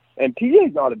 And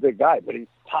PJ's not a big guy, but he's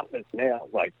tough as nails,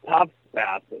 like tough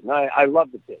bastard. And I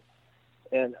love the kid.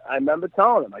 And I remember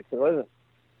telling him, I said, listen,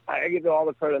 I give you all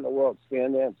the credit in the world.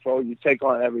 Stand there and throw. You take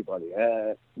on everybody.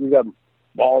 You got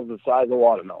balls the size of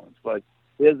watermelons. But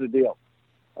here's the deal.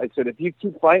 I said, if you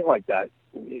keep fighting like that,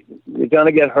 you're going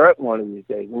to get hurt one of these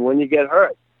days. And when you get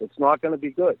hurt, it's not going to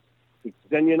be good. Because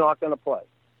then you're not going to play.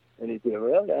 And he said,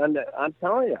 really? And I'm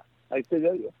telling you. I said,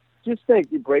 just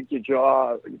think you break your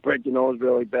jaw, you break your nose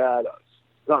really bad, or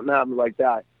something happens like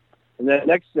that. And then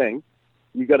next thing,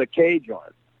 you got a cage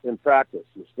on in practice.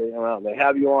 You stay around. They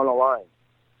have you on a line.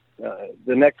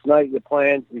 The next night you're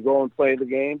playing, you go and play the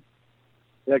game.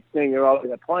 Next thing you're out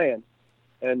there playing,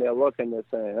 and they're looking, they're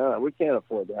saying, we can't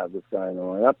afford to have this guy in the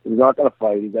lineup. He's not going to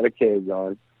fight. He's got a cage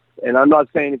on. And I'm not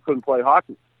saying he couldn't play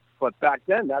hockey, but back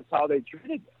then that's how they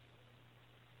treated him.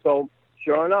 So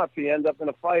sure enough, he ends up in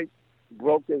a fight,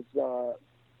 broke his,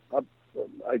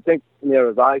 I think near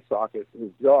his eye socket,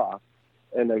 his jaw,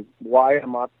 and they wire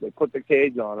him up. They put the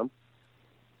cage on him.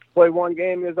 Play one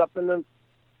game, he was up in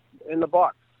the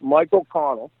box. Michael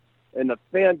Connell and the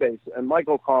fan base, and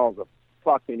Michael Connell's a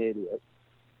fucking idiot.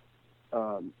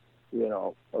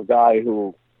 A guy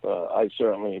who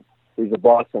he's a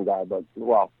Boston guy, but,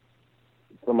 well,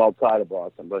 from outside of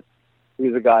Boston, but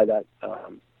he's a guy that,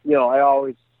 I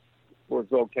always was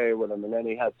okay with him, and then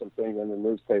he had some things in the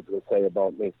newspaper to say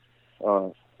about me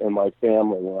and my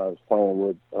family when I was playing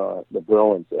with the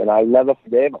Bruins, and I never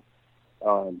forgave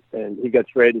him. And he got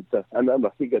traded to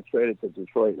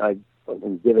Detroit, and I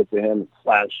fucking give it to him and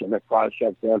slash him and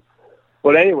cross-checked him.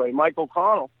 But anyway, Michael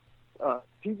Connell,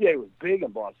 PJ was big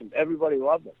in Boston. Everybody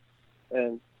loved him.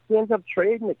 And he ends up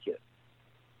trading the kid.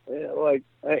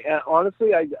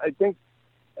 Honestly, I think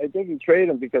he traded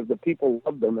him because the people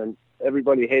loved him and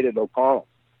everybody hated O'Connell.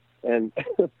 And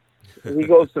he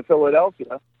goes to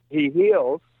Philadelphia. He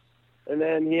heals, and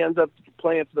then he ends up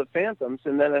playing for the Phantoms,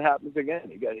 and then it happens again.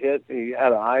 He got hit. He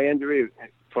had an eye injury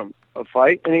from a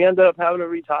fight, and he ended up having to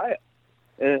retire.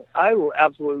 And I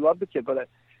absolutely love the kid, but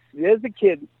there's a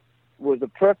kid was a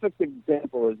perfect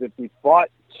example is if he fought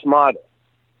smarter,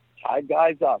 tied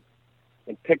guys up,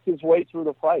 and picked his way through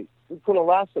the fight, he could have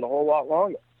lasted a whole lot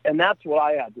longer. And that's what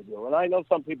I had to do. And I know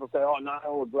some people say, oh, no, I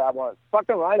would grab one.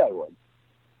 Fucking right I would.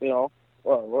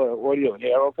 What are you, a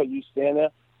hero? Because you stand there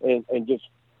and just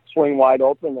swing wide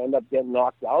open and end up getting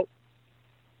knocked out?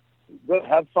 Good,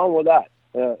 have fun with that.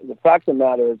 The fact of the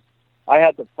matter is I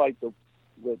had to fight the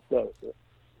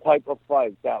type of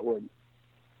fight that would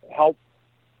help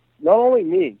not only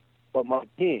me, but my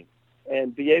team,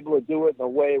 and be able to do it in a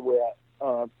way where,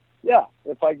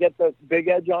 if I get the big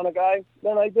edge on a guy,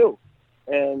 then I do.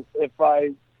 And if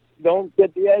I don't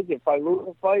get the edge, if I lose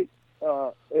a fight,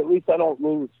 at least I don't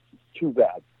lose too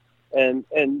bad. And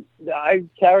I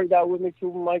carried that with me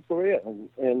through my career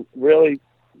and really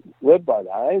lived by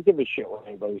that. I didn't give a shit what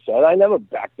anybody said. I never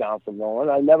backed down from no one.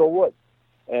 I never would.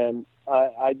 And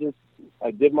I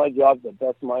did my job to the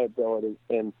best of my ability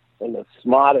in the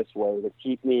smartest way to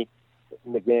keep me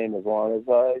in the game as long as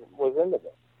I was in the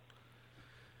game.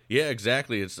 Yeah,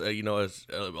 exactly. It's I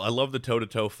love the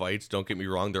toe-to-toe fights. Don't get me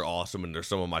wrong; they're awesome, and they're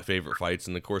some of my favorite fights,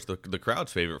 and of course the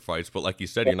crowd's favorite fights. But like you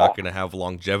said, you're not going to have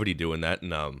longevity doing that,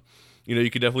 and you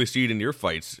could definitely see it in your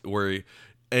fights where,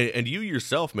 and you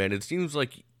yourself, man. It seems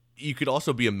like you could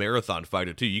also be a marathon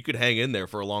fighter too. You could hang in there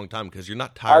for a long time because you're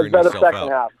not tiring yourself out.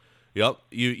 Half. Yep,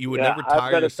 you would never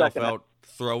tire yourself out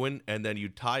throwing, and then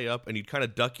you'd tie up and you'd kind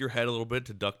of duck your head a little bit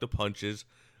to duck the punches,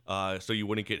 so you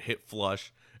wouldn't get hit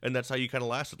flush. And that's how you kind of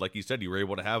lasted. Like you said, you were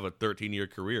able to have a 13-year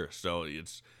career. So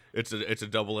it's a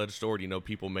double-edged sword.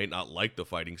 People may not like the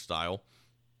fighting style,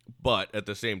 but at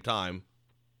the same time,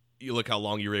 you look how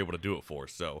long you were able to do it for.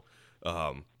 So,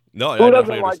 no, I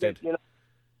definitely understand.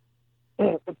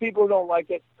 If people don't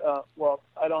like it, well,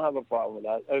 I don't have a problem with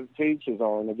that. To each his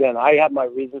own. Again, I have my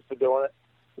reasons for doing it.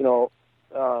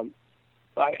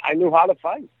 I knew how to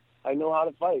fight.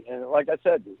 And like I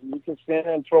said, you can stand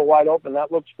there and throw wide open.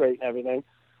 That looks great and everything.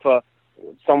 For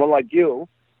someone like you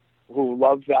who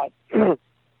loves that,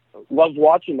 loves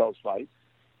watching those fights,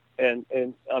 and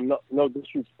I'm no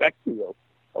disrespect to you.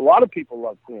 A lot of people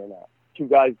love seeing that. Two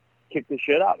guys kick the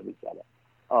shit out of each other.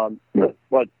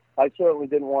 But I certainly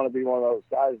didn't want to be one of those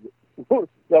guys that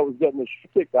was getting the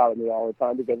shit kicked out of me all the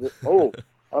time because,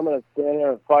 I'm going to stand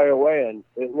here and fire away, and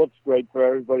it looks great for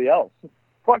everybody else.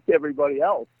 Fuck everybody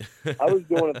else. I was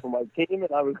doing it for my team,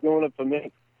 and I was doing it for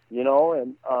me, you know,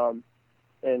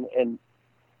 and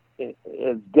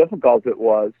as difficult it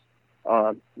was,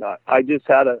 I just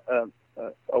had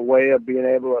a way of being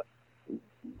able to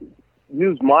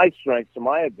use my strengths to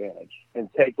my advantage and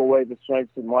take away the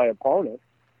strengths of my opponent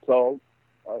so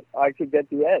I could get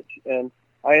the edge. And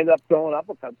I ended up throwing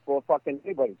uppercuts before fucking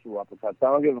anybody threw uppercuts. I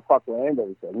don't give a fuck what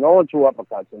anybody said. No one threw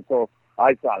uppercuts until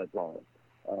I started throwing them.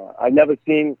 I'd never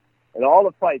seen, in all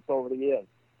the fights over the years,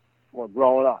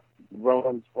 growing up,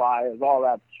 runs, flyers, all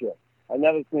that shit, I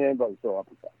never seen anybody throw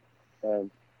uppercuts.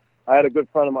 And I had a good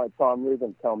friend of mine, Tom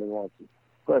Regan, tell me once,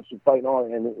 Chris, you're fighting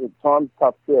on, and Tom's a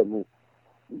tough kid. And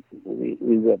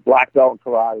he's a black belt in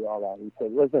karate, all that. He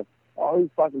said, listen, all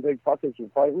these fucking big fuckers you're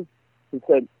fighting, he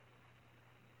said,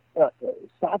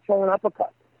 start throwing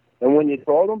uppercuts. And when you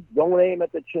throw them, don't aim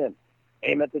at the chin.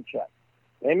 Aim at the chest.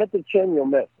 Aim at the chin, you'll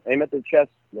miss. Aim at the chest,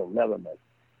 you'll never miss.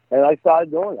 And I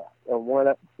started doing that. And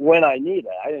when I need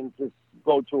it, I didn't just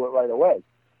go to it right away.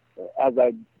 As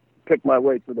I picked my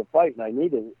way through the fight and I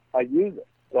needed it, I'd use it.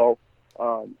 So,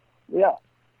 yeah.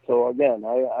 So, again,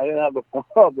 I didn't have a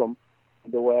problem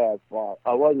the way I fought.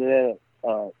 I wasn't in it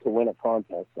to win a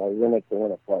contest. I was in it to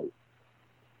win a fight.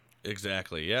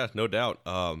 Exactly. Yeah, no doubt.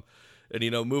 And,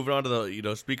 moving on to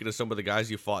the, speaking of some of the guys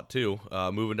you fought too,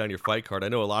 moving down your fight card, I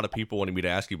know a lot of people wanted me to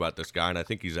ask you about this guy, and I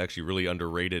think he's actually really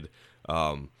underrated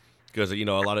because, a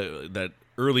lot of that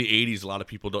early 80s, a lot of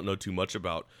people don't know too much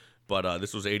about, but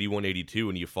this was 81, 82,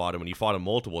 and you fought him, and you fought him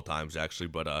multiple times, actually,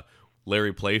 but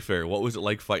Larry Playfair, what was it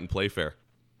like fighting Playfair?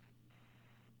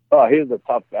 Oh, he was a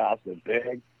tough bastard,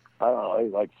 big. I don't know,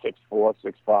 he's like 6'4",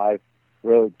 6'5",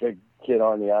 really big kid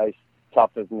on the ice,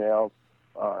 tough as nails.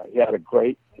 He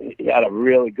had a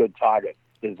really good target.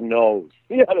 His nose.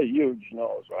 He had a huge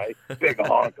nose, right? Big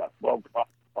honker, broke up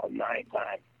 9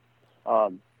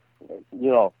 times.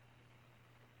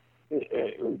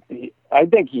 I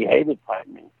think he hated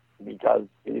fighting me because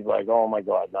he's like, oh my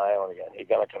God, Niall again. He's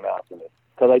gonna come after me.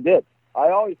 Because I did. I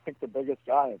always picked the biggest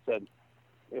guy and said,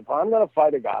 if I'm gonna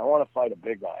fight a guy, I want to fight a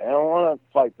big guy. I don't want to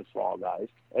fight the small guys.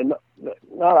 And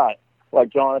not like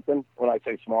Jonathan. When I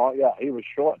say small, yeah, he was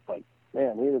short, but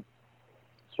man, he was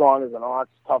strong as an ox,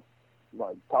 tough,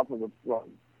 tough as a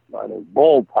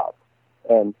bull tough.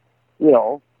 And,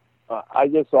 I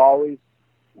just always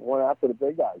went after the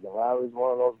big guys. And Larry's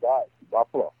one of those guys,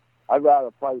 Buffalo. I'd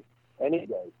rather fight any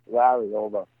day Larry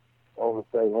over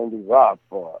say, Lindy Ruff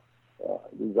or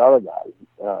these other guys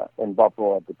in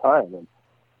Buffalo at the time. And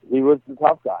he was the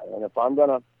tough guy. And if I'm going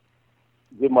to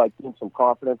give my team some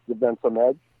confidence, give them some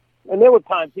edge, and there were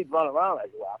times he'd run around,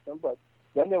 I'd go after him, but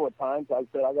then there were times I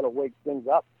said, I got to wake things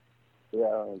up.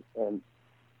 Yeah, and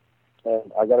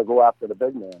I got to go after the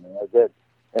big man, and I did.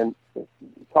 And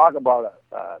talk about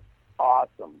an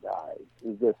awesome guy.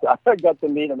 I got to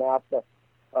meet him after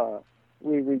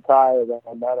we retired, and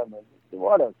I met him, and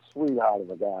what a sweetheart of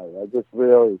a guy. I just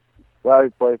really,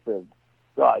 Larry Playfair,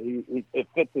 God, it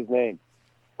fits his name,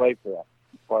 Playfair.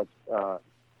 But,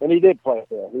 and he did play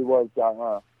fair. He was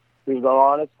an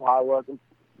honest, hard-working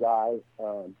guy.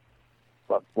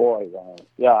 But boy,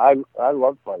 I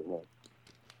love fighting him.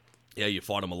 Yeah, you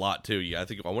fought him a lot too. Yeah,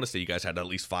 I want to say you guys had at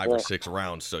least 5 or 6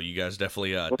 rounds, so you guys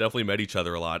definitely met each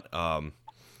other a lot. And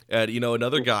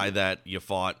another guy that you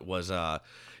fought was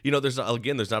there's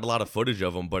not a lot of footage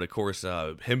of him, but of course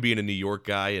him being a New York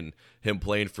guy and him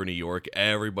playing for New York,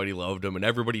 everybody loved him and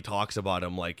everybody talks about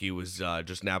him like he was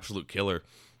just an absolute killer.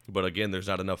 But again, there's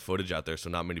not enough footage out there, so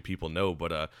not many people know.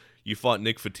 But you fought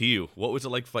Nick Fotiu. What was it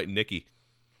like fighting Nicky?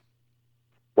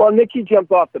 Well, Nicky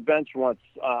jumped off the bench once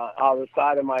out of the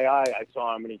side of my eye. I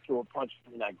saw him, and he threw a punch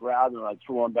at me, and I grabbed him, and I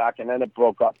threw him back, and then it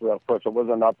broke up real quick. It was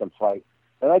a nothing fight.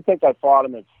 And I think I fought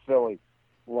him in Philly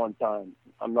one time.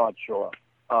 I'm not sure.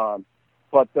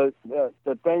 But the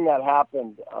thing that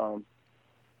happened,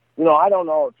 I don't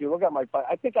know. If you look at my fight,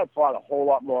 I think I fought a whole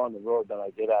lot more on the road than I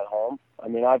did at home. I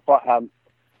mean, I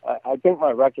think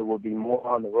my record would be more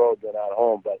on the road than at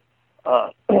home. But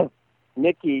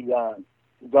Nicky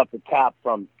got the tap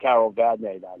from Carol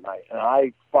Vadnais that night, and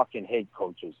I fucking hate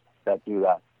coaches that do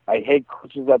that. I hate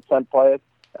coaches that send players,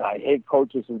 and I hate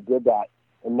coaches who did that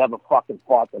and never fucking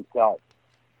fought themselves.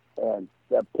 And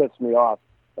that pissed me off.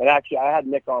 And actually, I had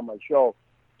Nick on my show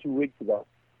 2 weeks ago,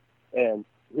 and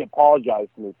he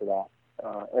apologized to me for that.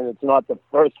 And it's not the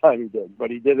first time he did, but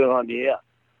he did it on the air.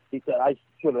 He said, I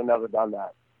should have never done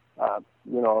that. I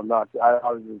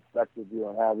always respected you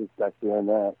and have respect you,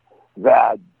 and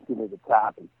Vad gave me the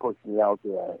tap and pushed me out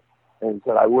there. And he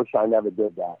said, I wish I never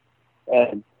did that.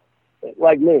 And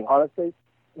like me, honestly,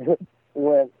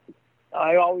 when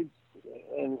I always,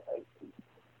 and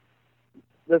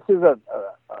this is a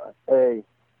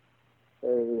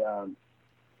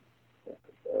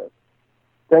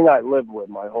thing I lived with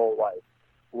my whole life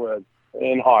was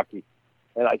in hockey.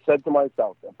 And I said to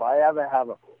myself, if I ever have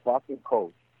a fucking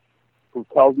coach who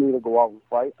tells me to go out and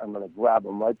fight, I'm going to grab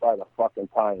him right by the fucking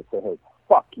tie and say, hey,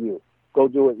 fuck you. Go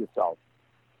do it yourself.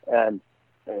 And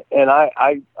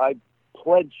I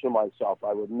pledged to myself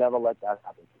I would never let that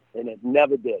happen. And it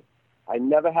never did. I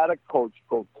never had a coach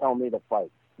go tell me to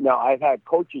fight. Now, I've had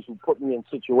coaches who put me in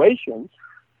situations,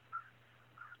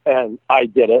 and I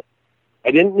did it.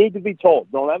 I didn't need to be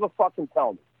told. Don't ever fucking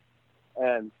tell me.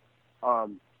 And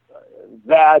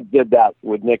Vad did that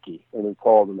with Nicky, and he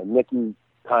told him, and Nicky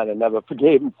kind of never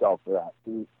forgave himself for that.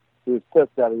 He was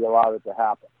pissed that he allowed it to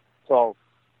happen. So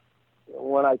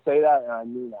when I say that, and I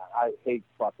mean that, I hate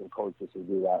fucking coaches who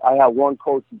do that. I had one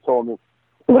coach who told me,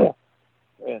 and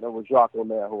it was Jacques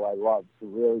Lemaire, who I loved, who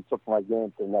really took my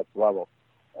game to the next level.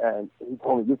 And he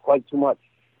told me, you fight too much.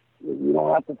 You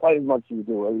don't have to fight as much as you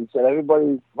do. And he said,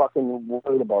 everybody's fucking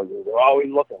worried about you. They're always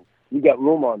looking. You got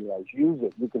room on the ice. Use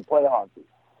it. You can play hockey.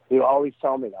 He'd always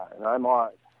tell me that. And I'm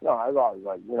always, I was always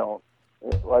like,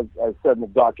 like I said in the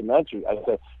documentary, I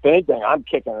said, if anything, I'm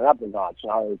kicking it up a notch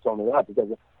now that he told me that.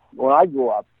 Because when I grew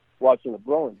up watching the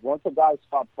Bruins, once a guy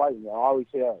stopped fighting, I always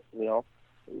hear it, oh,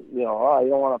 you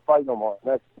don't want to fight no more.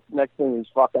 Next thing, he's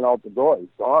fucking out the door. He's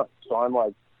gone. So I'm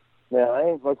like, man, I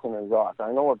ain't listening to Rock.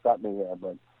 I know what got me there,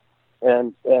 but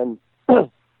and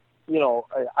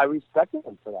I respected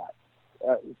him for that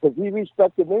because he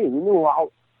respected me. He knew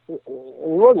how. He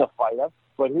wasn't a fighter,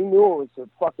 but he knew it was a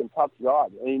fucking tough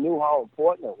job, and he knew how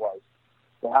important it was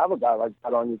to have a guy like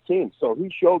that on your team. So he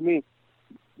showed me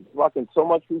fucking so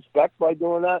much respect by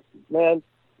doing that. Man,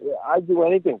 I'd do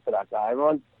anything for that guy. I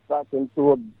run back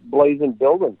into a blazing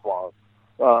building for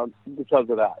him because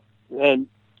of that. And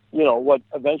what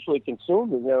eventually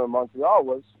consumed me here in Montreal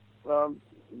was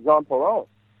Jean Perron.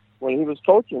 When he was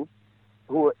coaching,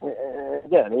 who,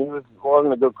 again, he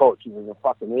wasn't a good coach. He was a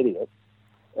fucking idiot.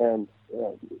 And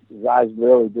guys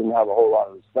really didn't have a whole lot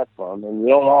of respect for him. And you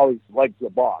don't always like your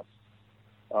boss.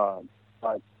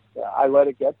 But I let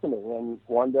it get to me. And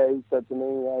one day he said to me,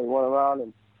 he went around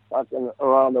and walking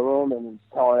around the room and he's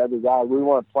telling every guy, we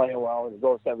weren't playing well. And he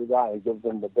goes to every guy and gives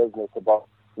them the business about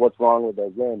what's wrong with their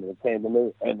game. And it came to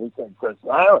me, and he said, Chris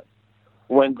Nyland,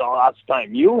 when's the last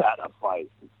time you had a fight?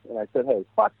 And I said, hey,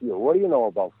 fuck you. What do you know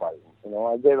about fighting?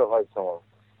 I gave it right to him.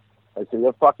 I said,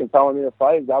 you're fucking telling me to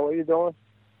fight? Is that what you're doing?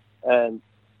 And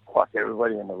fuck,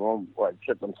 everybody in the room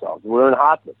shit themselves. We were in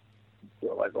Hartford.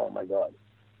 They're like, oh, my God.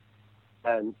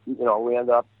 And, we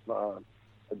ended up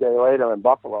a day later in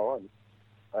Buffalo, and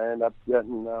I ended up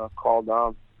getting called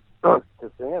down to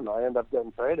see him. I ended up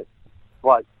getting traded.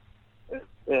 But,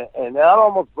 and that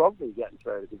almost broke me getting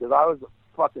traded because I was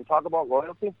fucking, talk about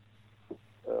loyalty.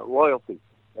 Loyalty.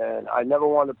 And I never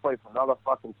wanted to play for another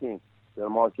fucking team, the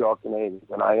Montreal Canadiens,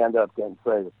 and I ended up getting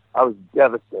traded. I was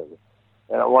devastated.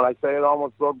 And when I say it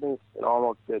almost broke me, it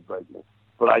almost did break me.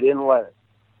 But I didn't let it.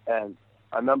 And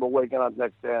I remember waking up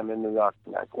next day, I'm in New York,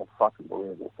 and I can't fucking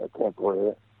believe it. I can't believe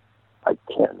it. I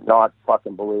cannot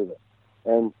fucking believe it.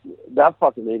 And that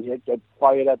fucking idiot gets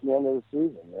fired at the end of the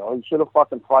season. He should have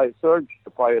fucking fired Serge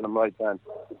to fire him right then.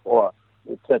 Or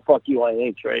it said, fuck you, I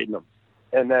ain't trading him.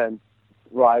 And then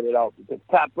ride it out. Because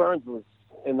Pat Burns was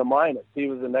in the minors. He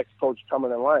was the next coach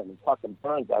coming in line. And fucking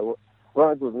Burns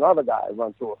was another guy I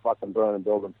run through a fucking burning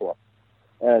building for.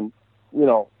 And,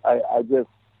 I just,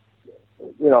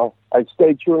 I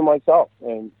stayed true to myself.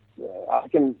 And I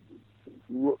can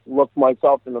look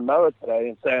myself in the mirror today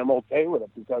and say I'm okay with it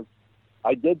because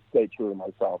I did stay true to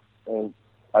myself. And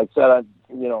I said,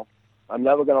 I'm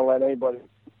never going to let anybody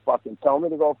fucking tell me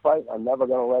to go fight. I'm never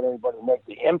going to let anybody make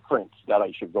the inference that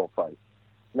I should go fight.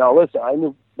 Now, listen, I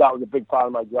knew that was a big part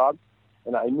of my job,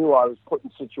 and I knew I was put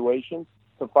in situations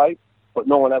to fight, but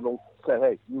no one ever said,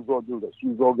 hey, you go do this.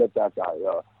 You go get that guy.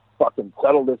 Fucking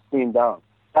settle this team down.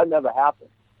 That never happened.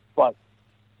 But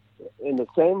in the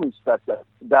same respect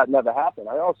that never happened,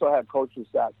 I also had coaches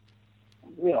that,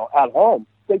 at home,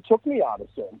 they took me out of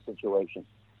certain situations.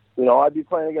 I'd be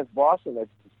playing against Boston.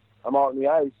 I'm out on the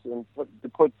ice and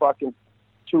put fucking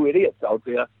two idiots out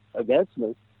there against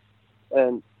me.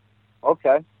 And,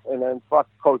 okay. And then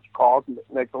coach calls and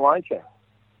makes a line change.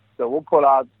 So we'll put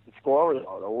out the scorers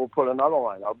out, or we'll put another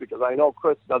line out because I know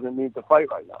Chris doesn't need to fight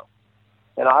right now.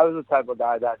 And I was the type of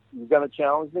guy that, you're going to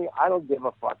challenge me? I don't give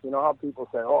a fuck. You know how people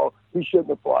say, oh, he shouldn't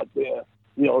have fought there.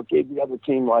 It gave the other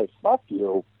team life. Fuck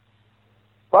you.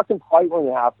 Fucking fight when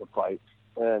you have to fight.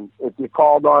 And if you're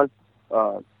called on,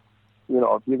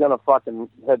 if you're going to fucking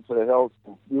head for the hills,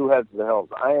 you head for the hills.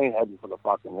 I ain't heading for the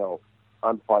fucking hills.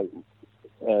 I'm fighting.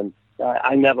 And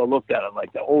I never looked at it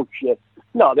like that. Oh, shit.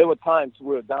 No, there were times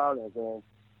we were down and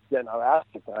getting our ass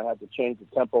kicked. I had to change the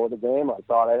tempo of the game. I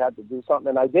thought I had to do something,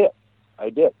 and I did.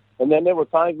 And then there were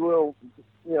times we were,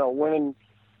 winning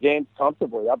games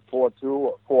comfortably, up 4-2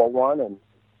 or 4-1, and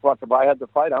fuck, if I had to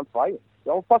fight, I'm fighting.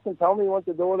 Don't fucking tell me what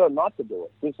to do it or not to do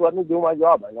it. Just let me do my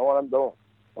job. I know what I'm doing.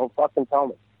 Don't fucking tell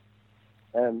me.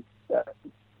 And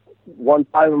one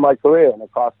time in my career, and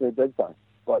it cost me big time.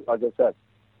 But like I said,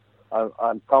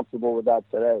 I'm comfortable with that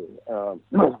today.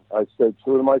 I stayed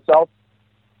true to myself,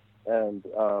 and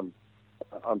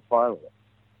I'm fine with it.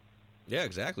 Yeah,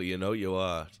 exactly. You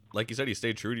like you said, you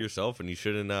stay true to yourself, and you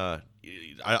shouldn't.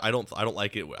 I don't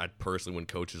like it. Personally, when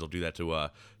coaches will do that to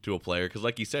a player, because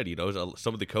like you said,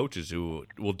 some of the coaches who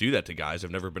will do that to guys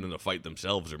have never been in a fight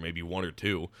themselves, or maybe one or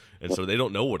two, and so they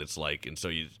don't know what it's like. And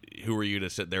so who are you to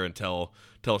sit there and tell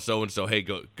so and so, hey,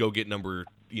 go get number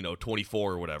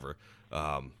 24 or whatever.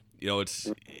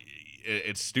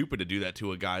 It's stupid to do that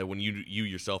to a guy when you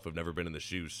yourself have never been in the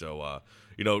shoes. So, a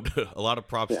lot of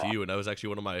props to you. And that was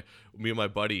actually me and my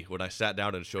buddy, when I sat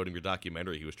down and showed him your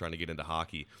documentary, he was trying to get into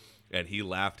hockey, and he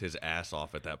laughed his ass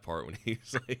off at that part when he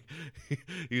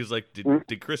was like,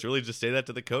 did Chris really just say that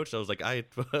to the coach? I was like, I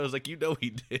was like, he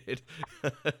did.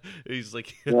 He's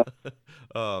like,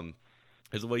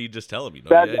 it's the way you just tell him,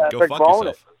 go fuck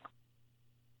yourself.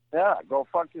 Yeah, go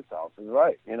fuck yourself is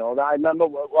right. I remember,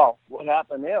 what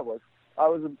happened there was I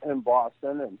was in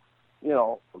Boston, and,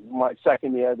 my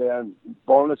second year there, and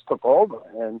Bonus took over,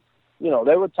 and,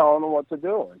 they were telling them what to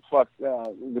do. And fuck,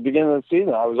 the beginning of the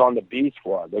season, I was on the B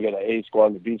squad. They got an A squad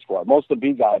and the B squad. Most of the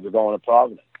B guys were going to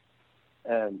Providence.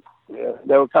 And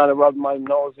they were kind of rubbing my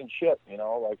nose and shit,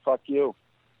 like, fuck you.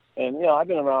 And, I've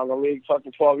been around the league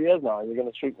fucking 12 years now. You're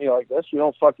going to treat me like this? You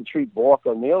don't fucking treat Bork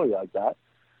or Neely like that.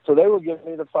 So they were giving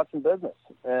me the fucking business.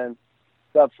 And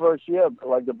that first year,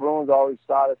 like, the Bruins always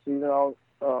started season out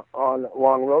on a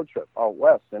long road trip out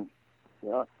west. And,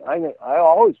 I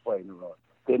always played in the road.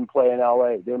 Didn't play in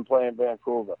L.A., didn't play in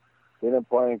Vancouver, didn't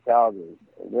play in Calgary,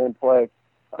 didn't play.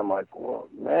 I'm like, whoa,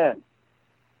 man.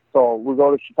 So we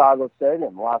go to Chicago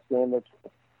Stadium, last game,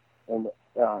 and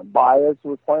Byers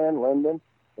was playing, Linden,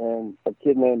 and a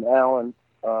kid named Alan,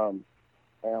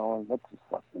 what's his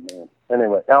fucking name?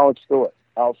 Anyway, Al Stewart.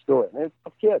 And it's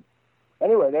a kid.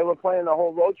 Anyway, they were playing the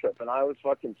whole road trip, and I was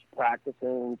fucking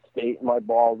practicing, skating my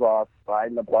balls off,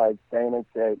 riding the bike, staying in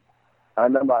shape. I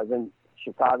remember I was in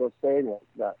Chicago Stadium,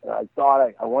 and I thought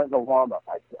I went in the warm-up.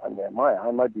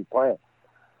 I might be playing.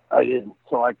 I didn't.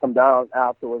 So I come down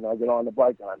afterwards, and I get on the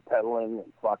bike, and I'm pedaling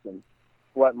and fucking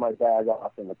sweating my bag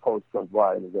off, and the coach comes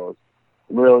by, and he goes,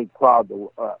 I'm really proud of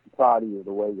you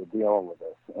the way you're dealing with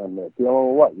this. And dealing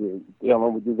with what? You're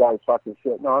dealing with you guys fucking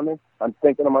shitting on me? I'm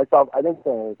thinking to myself, I didn't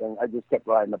say anything. I just kept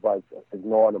riding the bike,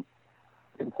 ignored him.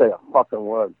 Didn't say a fucking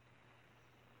word.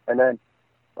 And then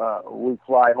we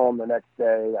fly home the next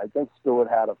day. I think Stewart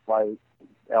had a fight.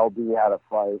 LB had a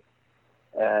fight.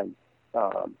 And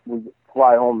we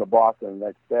fly home to Boston the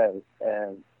next day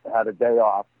and had a day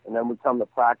off. And then we come to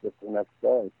practice the next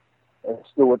day, and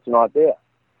Stewart's not there.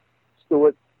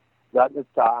 Stewart got in his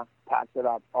car, packed it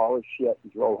up, all his shit,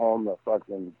 and drove home to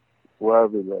fucking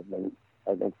wherever he lived in,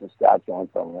 I think Saskatchewan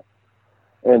somewhere,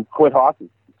 and quit hockey.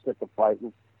 Sick of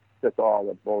fighting, sick of all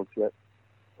the bullshit,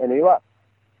 and he left.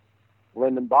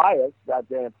 Lyndon Byers that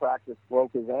day in practice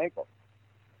broke his ankle.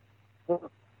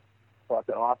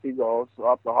 Fucking off he goes,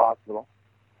 off the hospital.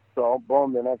 So,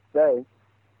 boom, the next day,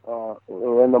 we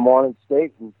were in the morning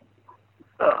skate, and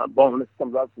Bonus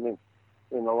comes up to me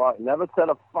in the line. Never said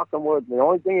a fucking word. The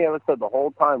only thing he ever said the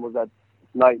whole time was that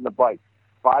night in the bike.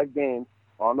 5 games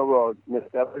on the road,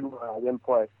 missed every one. I didn't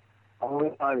play. The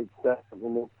only time he said to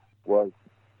me was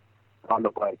on the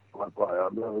bike. I'm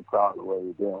really proud of the way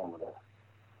you're dealing with it.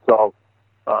 So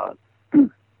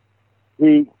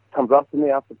he comes up to me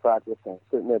after practice, and I'm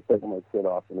sitting there taking my shit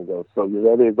off, and he goes, so you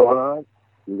ready to go tonight?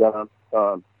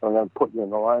 I'm going to put you in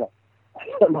the lineup. I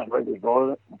said, am I ready to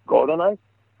go tonight?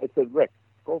 I said, Rick,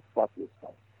 go fuck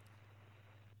yourself.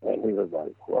 And he was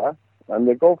like, what? I'm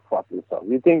like, go fuck yourself.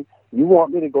 You think you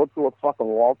want me to go through a fucking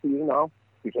wall for you now?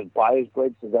 Because Byers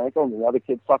breaks his ankle and the other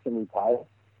kid fucking retires?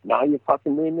 Now you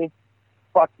fucking need me?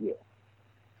 Fuck you.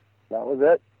 That was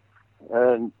it.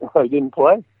 And I didn't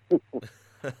play.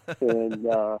 And,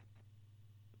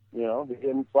 he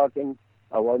didn't fucking,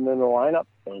 I wasn't in the lineup.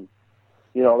 And,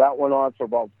 that went on for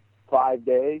about 5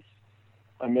 days.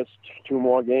 I missed 2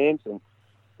 more games, and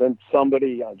then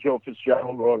somebody, Joe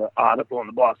Fitzgerald, wrote an article in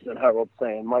the Boston Herald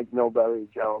saying Mike Milbury,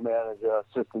 general manager,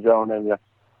 assistant general manager,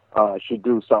 should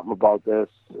do something about this.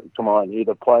 Come on,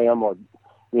 either play him or,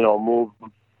 move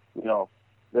him.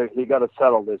 He got to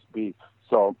settle this beef.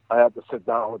 So I had to sit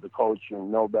down with the coach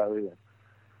and Milbury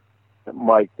and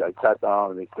Mike. I sat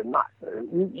down and he said, "Nah,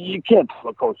 you can't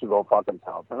tell a coach to go fuck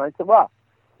himself." And I said, "Well,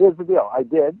 here's the deal. I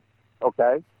did,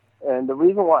 okay? And the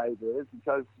reason why I did is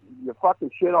because you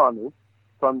fucking shit on me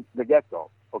from the get-go,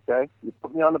 okay? You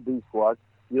put me on the B squad.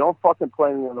 You don't fucking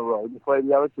play me on the road. You play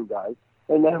the other two guys.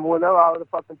 And then when they're out of the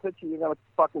fucking picture, you're going to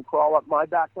fucking crawl up my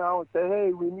back now and say,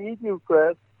 hey, we need you,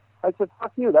 Chris." I said,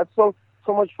 fuck you. That's so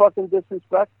much fucking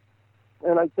disrespect.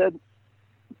 And I said,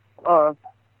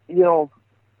 you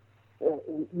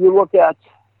look at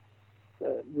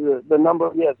the number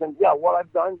of years. And, yeah, what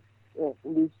I've done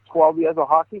in these 12 years of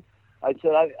hockey, I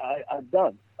said, I've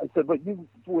done. I said, but you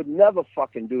would never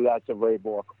fucking do that to Ray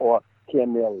Bork or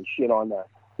Cam Neely, shit on that.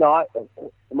 Now,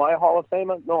 am I a Hall of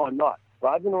Famer? No, I'm not. But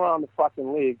I've been around the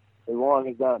fucking league as long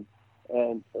as them.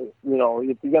 And, if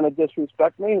you're going to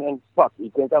disrespect me, and fuck, you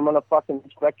think I'm going to fucking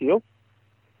respect you?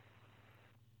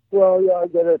 Well, yeah, I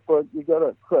get it, but you got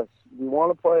to, Chris, do you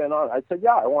want to play or not? I said,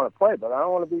 yeah, I want to play, but I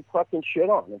don't want to be fucking shit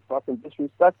on and fucking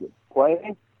disrespected. Play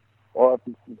me, or if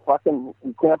you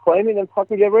can't play me, then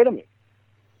fucking get rid of me.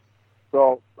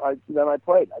 So then I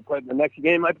played. The next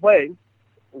game I played,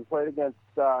 we played against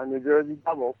New Jersey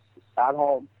Devils at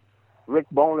home. Rick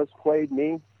Bowness played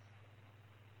me.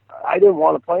 I didn't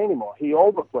want to play anymore. He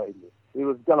overplayed me. He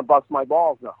was going to bust my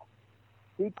balls now.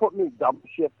 He put me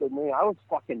double-shifted me. I was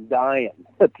fucking dying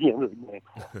at the end of the game.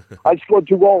 I scored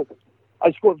 2 goals.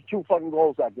 I scored 2 fucking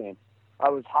goals that game. I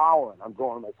was howling. I'm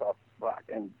going to myself, fuck,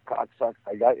 and cocksucker,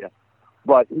 I got you.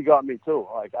 But he got me too.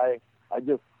 Like, I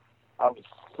was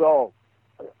so,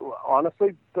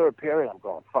 honestly, third period, I'm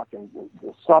going, fucking,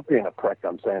 stop being a prick,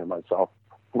 I'm saying to myself.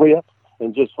 Will you?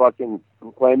 And just fucking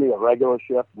play me a regular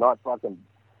shift, not fucking,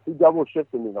 he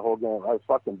double-shifted me the whole game. I was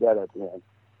fucking dead at the end.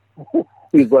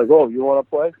 He's like, "Oh, you want to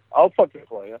play? I'll fucking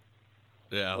play you."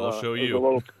 Yeah, I'll show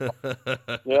you.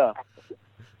 Yeah.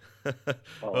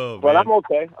 Oh, but man. I'm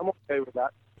okay. I'm okay with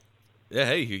that. Yeah,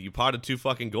 hey, you potted 2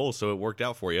 fucking goals, so it worked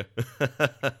out for you.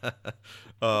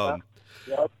 One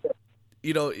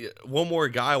more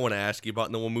guy I want to ask you about,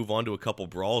 and then we'll move on to a couple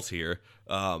brawls here.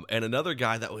 And another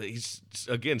guy he's,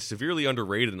 again, severely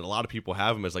underrated, and a lot of people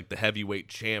have him as like the heavyweight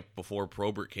champ before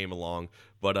Probert came along.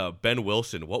 But Ben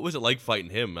Wilson, what was it like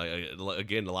fighting him?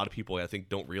 Again, a lot of people, I think,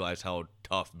 don't realize how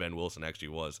tough Ben Wilson actually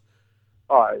was.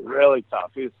 Oh, really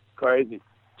tough. He's crazy,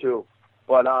 too.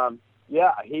 But,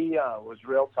 yeah, he was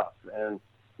real tough. And,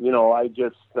 I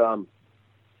just... I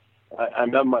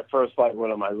remember my first fight with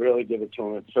him. I really give it to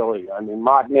him in Philly. I mean,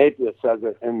 Mark Napier says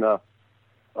it in the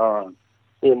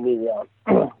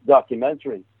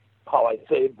documentary, how I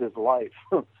saved his life.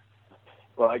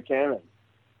 But I can't.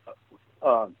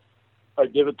 I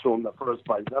give it to him the first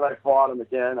fight. Then I fought him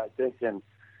again, I think, in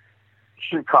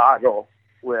Chicago,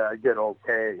 where I did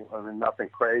okay. I mean, nothing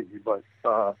crazy, but,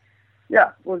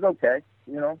 yeah, it was okay.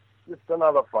 Just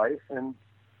another fight. And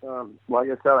like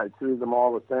I said, I treated them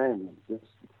all the same. Just,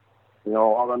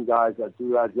 all them guys that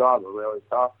do that job are really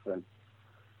tough. And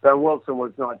Ben Wilson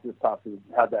was not just tough. He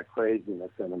had that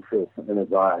craziness in him, too, in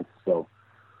his eyes. So,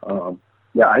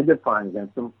 yeah, I did fine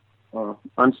against him.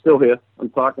 I'm still here. I'm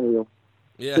talking to you.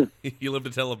 Yeah, you live to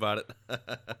tell about it.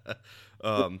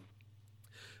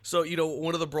 So,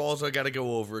 one of the brawls I got to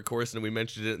go over, of course, and we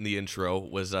mentioned it in the intro,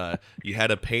 was you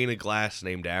had a pane of glass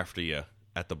named after you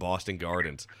at the Boston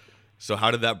Gardens. So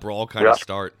how did that brawl kind of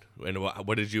start, and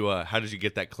what did you? How did you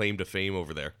get that claim to fame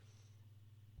over there?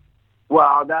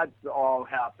 Well, that all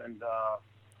happened.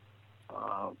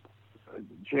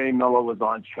 Jay Miller was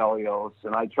on Chelios,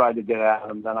 and I tried to get at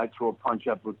him. Then I threw a punch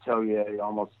up with Tellier. He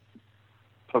almost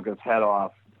took his head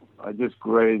off. I just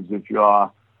grazed his jaw.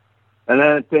 And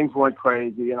then things went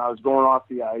crazy, and I was going off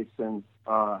the ice. And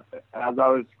as I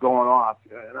was going off,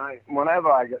 and whenever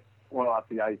I went off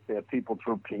the ice there, people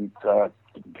threw pizza,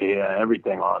 beer,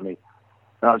 everything on me.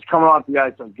 And I was coming off the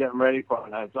ice. I was getting ready for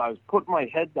it. So I was putting my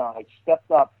head down. I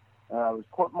stepped up, and I was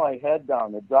putting my head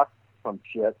down to duck from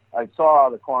shit. I saw out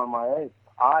of the corner of my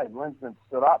eye, Lindgren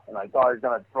stood up, and I thought he was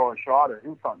going to throw a shot or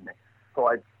do something. So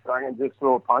I just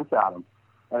threw a punch at him,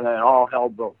 and then all hell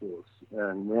broke loose.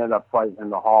 And we ended up fighting in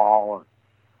the hall. And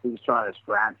he was trying to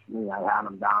scratch me. I had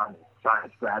him down, trying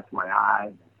to scratch my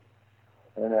eye.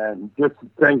 And then just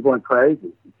things went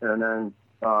crazy. And then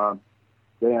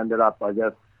they ended up, I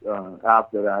guess,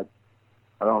 after that,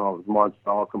 I don't know,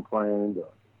 Montreal complained, or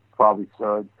probably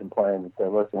Serge complained and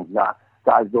said, listen,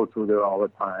 guys go through there all the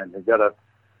time. They got to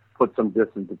put some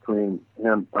distance between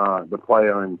him, the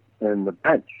player, and the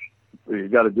bench. You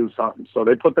got to do something. So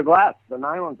they put the glass, the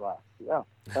nylon glass, Yeah,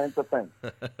 same thing.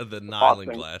 The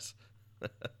Nyland glass. I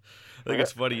think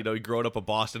it's funny, you growing up a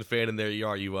Boston fan, and there you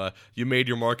are. You made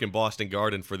your mark in Boston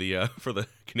Garden for the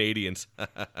Canadians.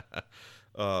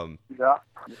 Yeah.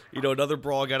 Another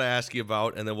brawl I got to ask you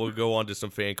about, and then we'll go on to some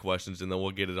fan questions, and then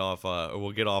we'll get it off. Or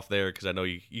we'll get off there because I know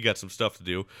you got some stuff to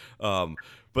do.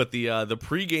 But the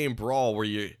pregame brawl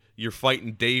where you're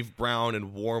fighting Dave Brown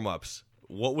in warm-ups.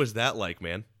 What was that like,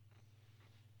 man?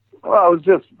 Well, it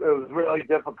was really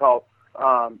difficult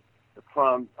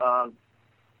from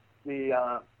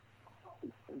the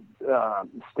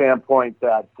standpoint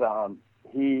that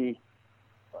he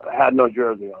had no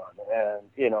jersey on, and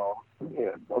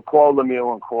Claude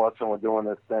Lemieux and Corson were doing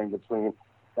this thing between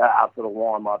after the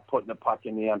warm-up, putting the puck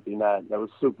in the empty net. There was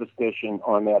superstition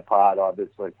on their part,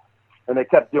 obviously, and they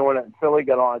kept doing it. And Philly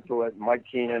got onto it. And Mike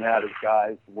Keenan had his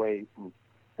guys wait, and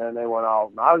they went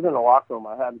out. And I was in the locker room.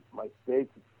 I had my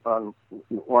skates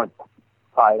weren't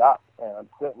tied up, and I'm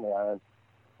sitting there. And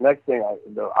next thing,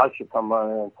 the usher come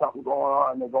running in, something going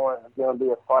on. There's going to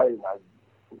be a fight. And I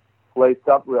laced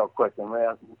up real quick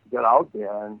and get out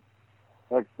there. And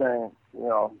next thing,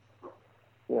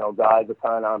 guys are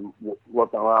kind of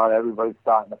looking around. Everybody's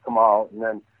starting to come out, and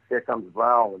then here comes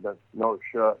Brown with no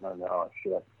shirt, and I'm like, oh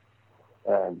shit.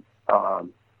 And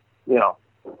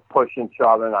pushing,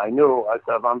 shoving. I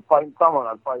said, if I'm fighting someone,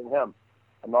 I'm fighting him.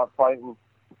 I'm not fighting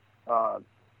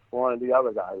one of the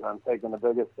other guys. I'm taking the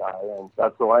biggest guy, and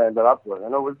that's who I ended up with.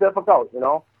 And it was difficult,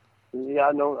 I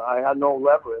had no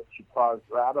leverage as far as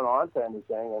grabbing onto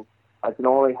anything, and I could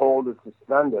only hold his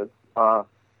suspenders.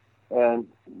 And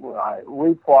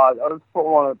we fought. It was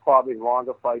one of the probably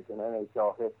longer fights in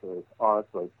NHL history,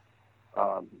 honestly.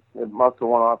 It must have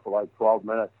went on for like 12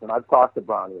 minutes, and I've talked to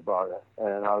Brownie about it,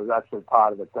 and I was actually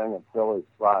part of a thing in Philly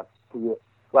last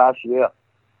year.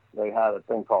 They had a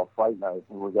thing called Fight Night,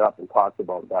 and we got up and talked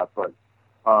about that. But,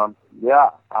 I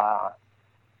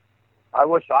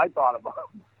wish I thought about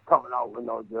coming out with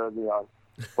no jersey on.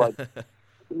 But,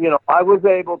 I was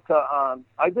able to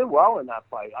I did well in that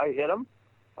fight. I hit him.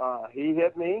 He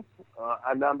hit me.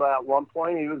 I remember at one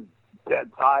point he was dead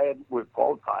tired. We were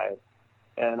both tired.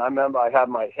 And I remember I had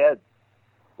my head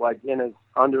like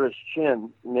under his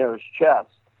chin, near his chest.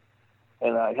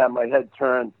 And I had my head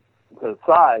turned to the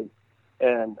side.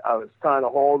 And I was kind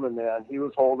of holding there, and he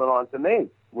was holding on to me.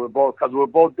 Because we were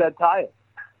both dead tired.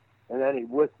 And then he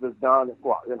whispers down,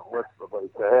 but he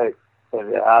said, hey, have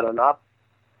you had enough?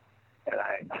 And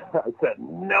I said,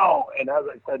 no. And as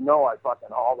I said, no, I fucking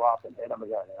hauled off and hit him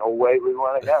again. And away we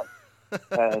went again.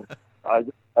 And I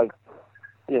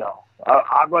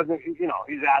wasn't, he's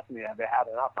asking me, have you had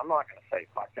enough? I'm not going to say,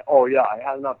 fuck it. Oh, yeah, I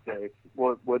had enough, Dave.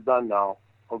 We're done now.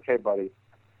 Okay, buddy.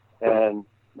 And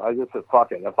I just said,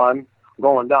 fuck it. If I'm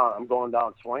going down, I'm going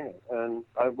down swinging. And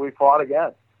we fought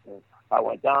again. And I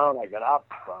went down, I got up.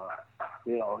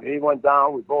 He went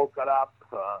down, we both got up.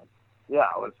 It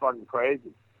was fucking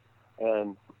crazy.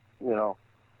 And,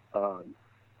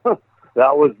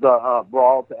 that was the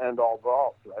brawl to end all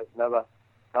brawls, right? That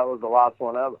was the last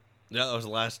one ever. Yeah, that was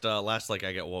the last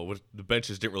the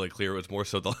benches didn't really clear. It was more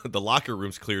so the locker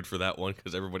rooms cleared for that one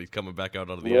because everybody's coming back out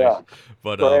onto the ice.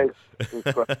 But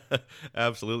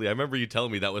absolutely. I remember you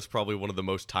telling me that was probably one of the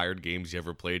most tired games you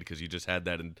ever played because you just had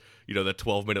that in, that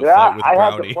 12-minute fight with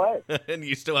Brownie. Had to play. And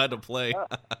you still had to play. Yeah.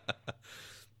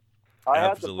 I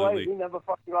had to play. He never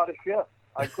fucking got a shift.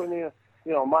 I couldn't even,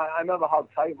 I remember how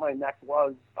tight my neck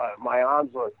was. My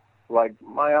arms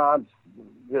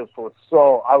just were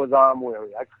so, I was arm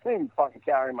weary. I couldn't even fucking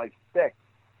carry my stick.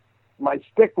 My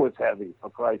stick was heavy, for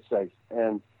Christ's sake.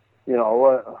 And, he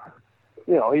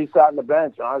sat on the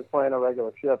bench, and I was playing a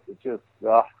regular shift. It just,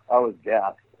 I was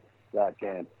gassed that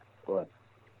game. But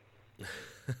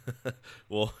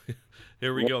well,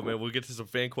 here we go, man. We'll get to some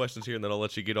fan questions here, and then I'll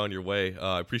let you get on your way.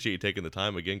 I appreciate you taking the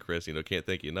time again, Chris. Can't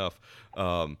thank you enough.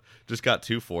 Just got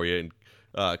two for you.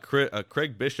 And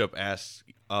Craig Bishop asks,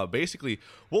 basically,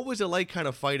 what was it like kind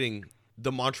of fighting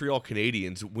the Montreal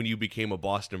Canadiens when you became a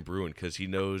Boston Bruin? Because he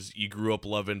knows you grew up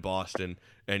loving Boston,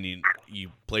 and you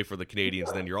play for the Canadiens,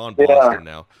 and then you're on Boston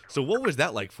now. So what was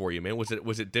that like for you, man? Was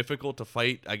it difficult to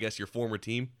fight, I guess, your former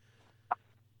team?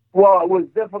 Well, it was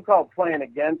difficult playing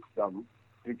against them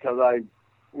because it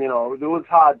was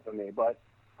hard for me. But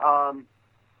I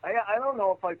don't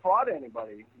know if I fought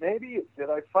anybody. Maybe, did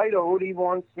I fight Odie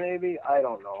once, maybe? I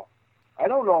don't know. I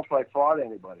don't know if I fought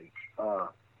anybody.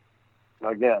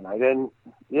 Again, I didn't.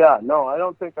 Yeah, no, I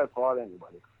don't think I fought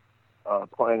anybody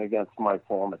playing against my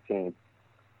former team,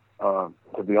 to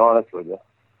be honest with you.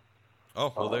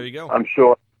 Oh, well, there you go. I'm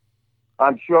sure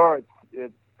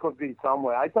it could be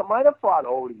somewhere. I might have fought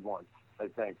Odie once. I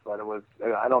think, but it was.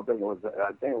 I don't think it was.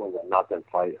 I think it was a nothing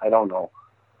fight. I don't know.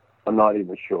 I'm not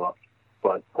even sure,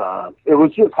 but it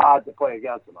was just hard to play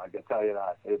against them. I can tell you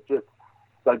that.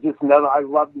 I just never. I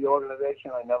loved the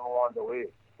organization. I never wanted to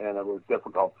leave, and it was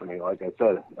difficult for me. Like I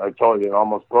said, I told you it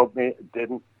almost broke me. It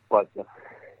didn't, but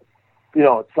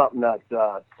it's something that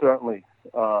certainly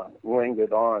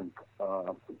lingered on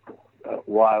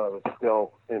while I was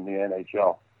still in the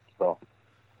NHL. So,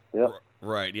 yeah.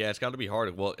 Right, yeah, it's got to be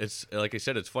hard. Well, it's like I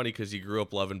said, it's funny because you grew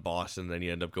up loving Boston, then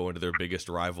you end up going to their biggest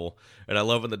rival. And I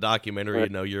love in the documentary,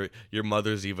 your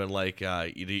mother's even like,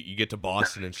 you get to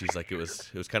Boston, and she's like, it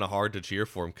was kind of hard to cheer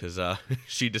for him because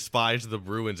she despised the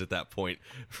Bruins at that point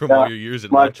from all your years in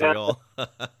Montreal. I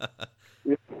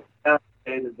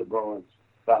hated the Bruins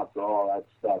after all that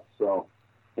stuff. So,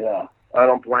 yeah, I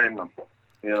don't blame them.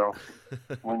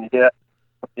 When you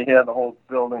hear the whole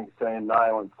building saying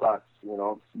Nyland sucks,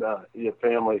 your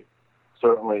family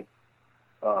certainly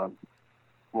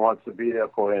wants to be there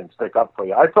for you and stick up for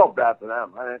you. I felt bad for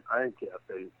them. I didn't care if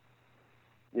they,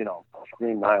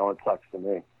 scream Nyland sucks to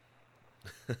me.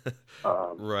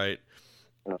 Right.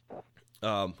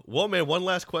 Well, man, one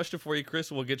last question for you, Chris,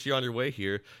 and we'll get you on your way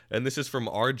here. And this is from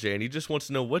RJ, and he just wants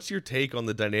to know, what's your take on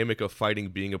the dynamic of fighting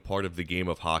being a part of the game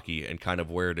of hockey and kind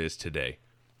of where it is today?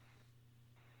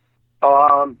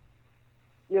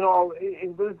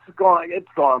 It's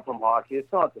gone from hockey.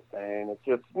 It's not the same. It's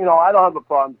just, I don't have a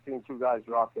problem seeing two guys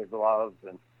drop their gloves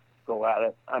and go at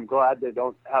it. I'm glad they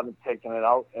haven't taken it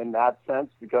out in that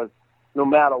sense, because no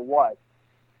matter what,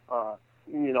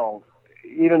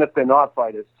 even if they're not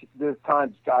fighters, there's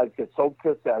times guys get so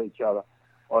pissed at each other,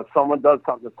 or someone does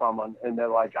something to someone, and they're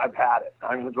like, I've had it.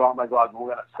 I'm going to drop my gloves, and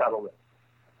we're going to settle it.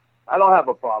 I don't have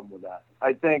a problem with that.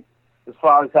 I think as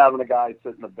far as having a guy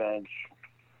sit on the bench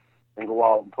and go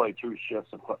out and play 2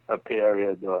 shifts a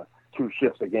period, or 2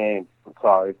 shifts a game,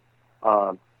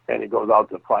 and he goes out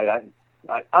to fight,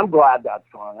 I'm glad that's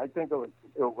gone. I think it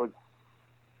was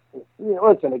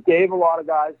listen, it gave a lot of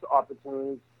guys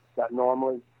opportunities that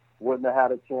normally wouldn't have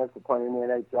had a chance to play in the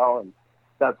NHL, and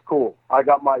that's cool. I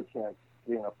got my chance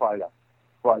being a fighter.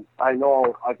 But I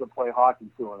know I could play hockey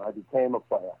too, and I became a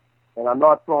player. And I'm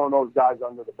not throwing those guys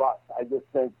under the bus. I just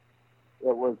think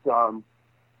it was,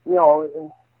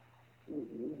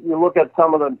 you look at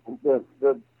some of the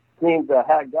teams that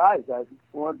had guys that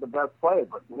weren't the best players,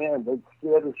 but man, they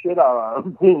scared the shit out of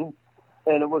them.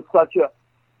 And it was such a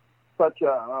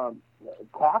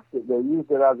tactic. They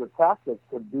used it as a tactic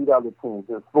to beat other teams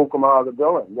and spook them out of the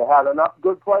building. They had enough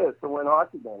good players to win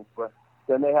hockey games, but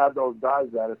then they had those guys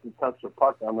that if you touch the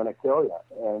puck, I'm going to kill you.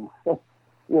 And,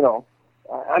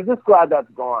 I'm just glad that's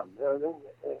gone.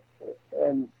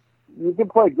 And you can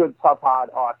play good, tough, hard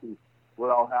hockey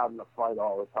without having to fight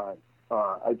all the time.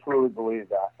 I truly believe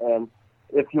that. And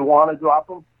if you want to drop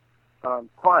them,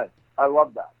 fine. I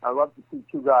love that. I love to see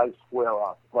 2 guys square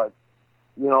off. But,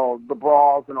 the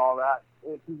brawls and all that,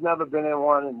 if you've never been in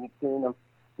one and you've seen them,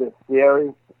 they're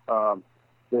scary.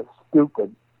 They're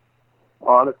stupid.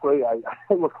 Honestly, I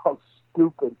look how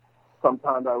stupid.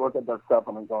 Sometimes I look at that stuff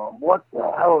and I'm going, what the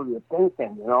hell are you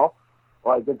thinking,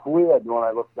 Like, it's weird when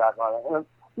I look back on it. And I'm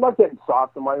not getting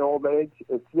soft in my old age.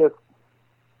 It's just,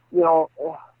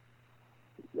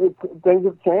 things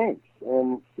have changed.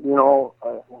 And,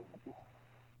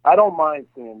 I don't mind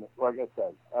seeing it. Like I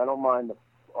said, I don't mind the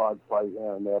odd fight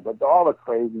here and there. But all the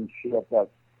crazy shit that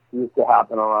used to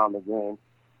happen around the game,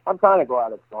 I'm kind of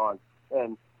glad it's gone.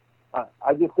 And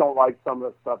I just don't like some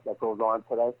of the stuff that goes on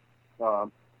today.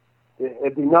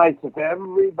 It'd be nice if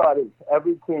every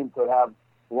team could have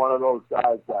one of those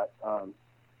guys that,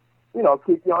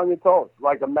 keep you on your toes,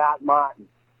 like a Matt Martin,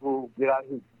 who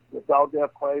gets out there,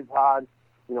 plays hard.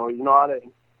 He's not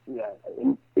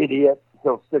an idiot.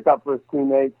 He'll stick up for his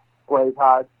teammates, plays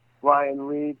hard. Ryan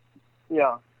Reed,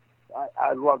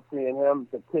 I love seeing him.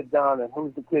 The kid down, and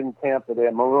who's the kid in Tampa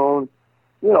there, Maroon.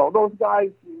 Those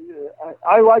guys,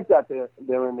 I like that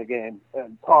they're in the game.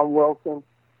 And Tom Wilson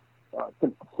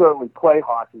can certainly play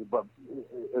hockey, but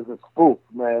is a spook,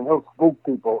 man. He'll spook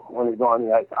people when he's on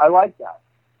the ice. I like that.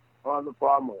 I don't have a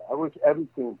problem with it. I wish every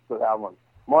team could have one.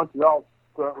 Montreal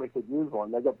certainly could use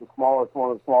one. They got one of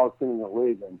the smallest teams in the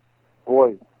league, and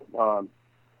boy,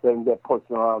 they can get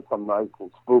pushed around some nights and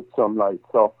spooked some nights.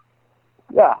 So,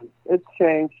 yeah, it's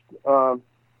changed. I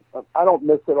don't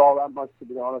miss it all that much, to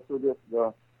be honest with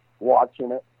you,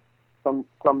 watching it. Some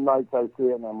nights I see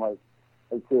it, and I'm like,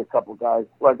 I see a couple guys.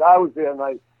 Like, I was there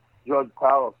tonight, George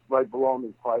Palos, right below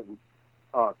me, fighting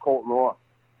Colton Orr,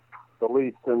 the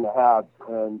Leafs and the Habs,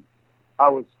 and I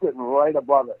was sitting right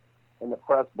above it in the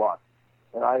press box,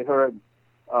 and I heard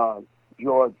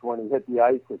George, when he hit the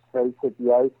ice, his face hit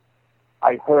the ice,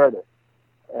 I heard it,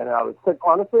 and I was sick.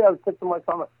 Honestly, I was sick to my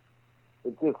stomach.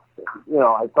 It just,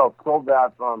 I felt so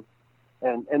bad for him.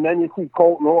 And then you see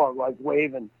Colton Orr, like,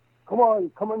 waving, come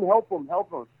on, help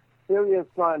him. Here he is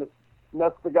trying to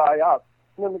mess the guy up.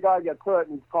 And then the guy gets hurt,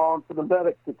 and he's calling for the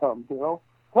medic to come, Tell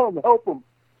him, help him.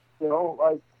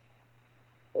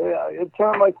 It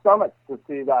turned my stomach to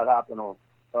see that happen to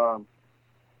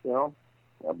him.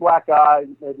 A black eye,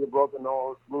 maybe a broken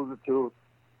nose, lose a tooth.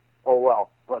 Oh,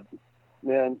 well. But,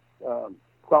 man,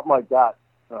 something like that,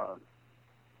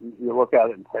 you look at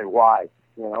it and say, why,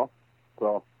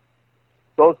 So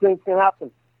those things can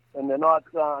happen, and they're not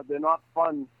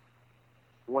fun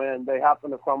when they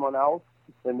happen to someone else,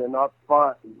 and they're not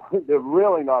fun. They're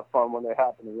really not fun when they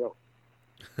happen to you.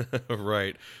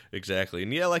 Right, exactly.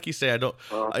 And yeah, like you say, I don't,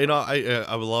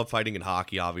 I would love fighting in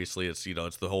hockey. Obviously, it's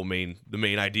it's the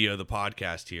main idea of the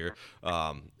podcast here.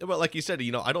 But like you said,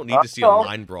 I don't need to see a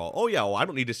line brawl. Oh yeah, well, I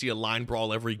don't need to see a line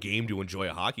brawl every game to enjoy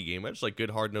a hockey game. I just like good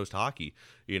hard nosed hockey.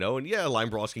 And yeah, line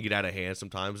brawls can get out of hand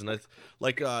sometimes. And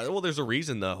there's a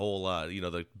reason the whole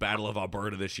the Battle of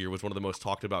Alberta this year was one of the most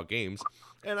talked about games.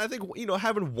 And I think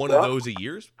having one of those a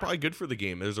year is probably good for the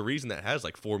game. There's a reason that has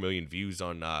like 4 million views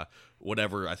on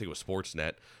whatever, I think it was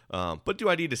Sportsnet. But do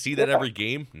I need to see that every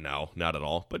game? No, not at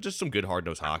all. But just some good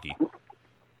hard-nosed hockey.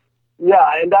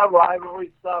 Yeah, and that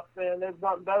rivalry stuff, man, there's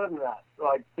nothing better than that.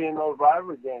 Like seeing those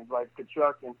rivalry games, like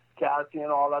Kachuk and Cassie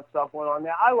and all that stuff went on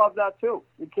there. I love that too.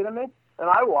 You kidding me? And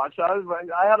I watched. I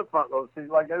had a front row seat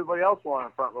like everybody else wanted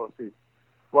a front row seat.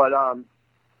 But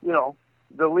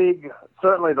the league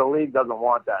doesn't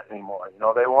want that anymore.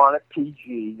 They want it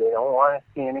PG. They don't want to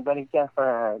see anybody get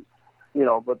hurt.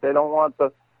 But they don't want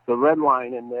the red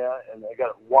line in there, and they got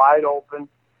it wide open.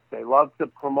 They love to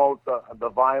promote the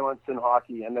violence in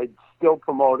hockey, and they still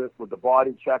promote it with the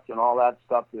body check and all that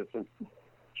stuff. There's some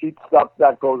cheap stuff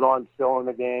that goes on still in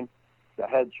the game, the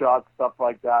headshots, stuff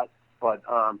like that. But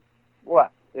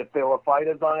what? If there were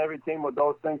fighters on every team, would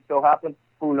those things still happen?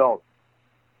 Who knows?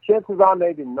 Chances are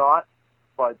maybe not,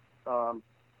 but, that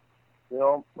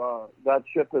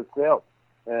ship has sailed,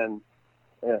 and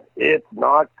it's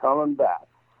not coming back.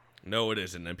 No, it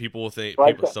isn't. And people will think,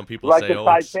 some people like say, the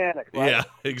Titanic, right? Yeah,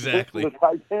 exactly. The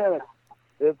Titanic,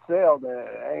 it sailed, and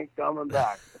it ain't coming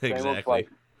back. Exactly.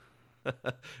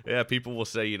 Yeah, people will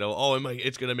say,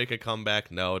 it's going to make a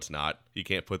comeback. No, it's not. You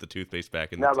can't put the toothpaste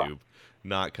back in the tube.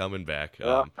 Not coming back.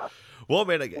 Well,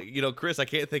 man, Chris, I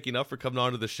can't thank you enough for coming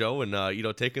on to the show and,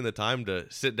 taking the time to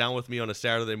sit down with me on a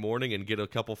Saturday morning and get a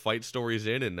couple fight stories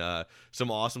in and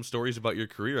some awesome stories about your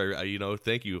career.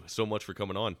 Thank you so much for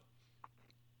coming on.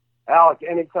 Alec,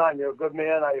 anytime. You're a good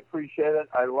man. I appreciate it.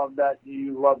 I love that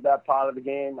you love that part of the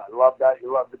game. I love that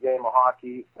you love the game of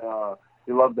hockey.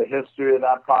 You love the history of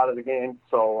that part of the game.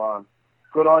 So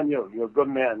good on you. You're a good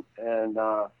man. And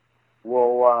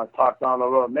we'll talk down the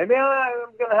road. Maybe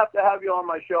I'm going to have you on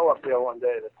my show up here one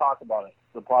day to talk about it,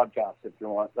 the podcast, if you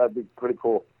want. That'd be pretty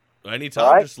cool.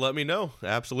 Anytime, right? Just let me know.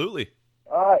 Absolutely.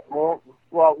 All right.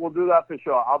 Well, we'll do that for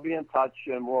sure. I'll be in touch,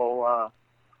 and we'll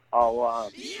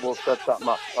set something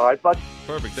up. All right, bud?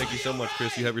 Perfect. Thank you so much,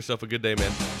 Chris. You have yourself a good day,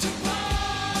 man.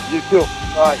 You too.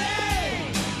 All right.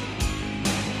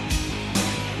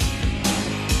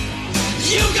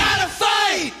 You got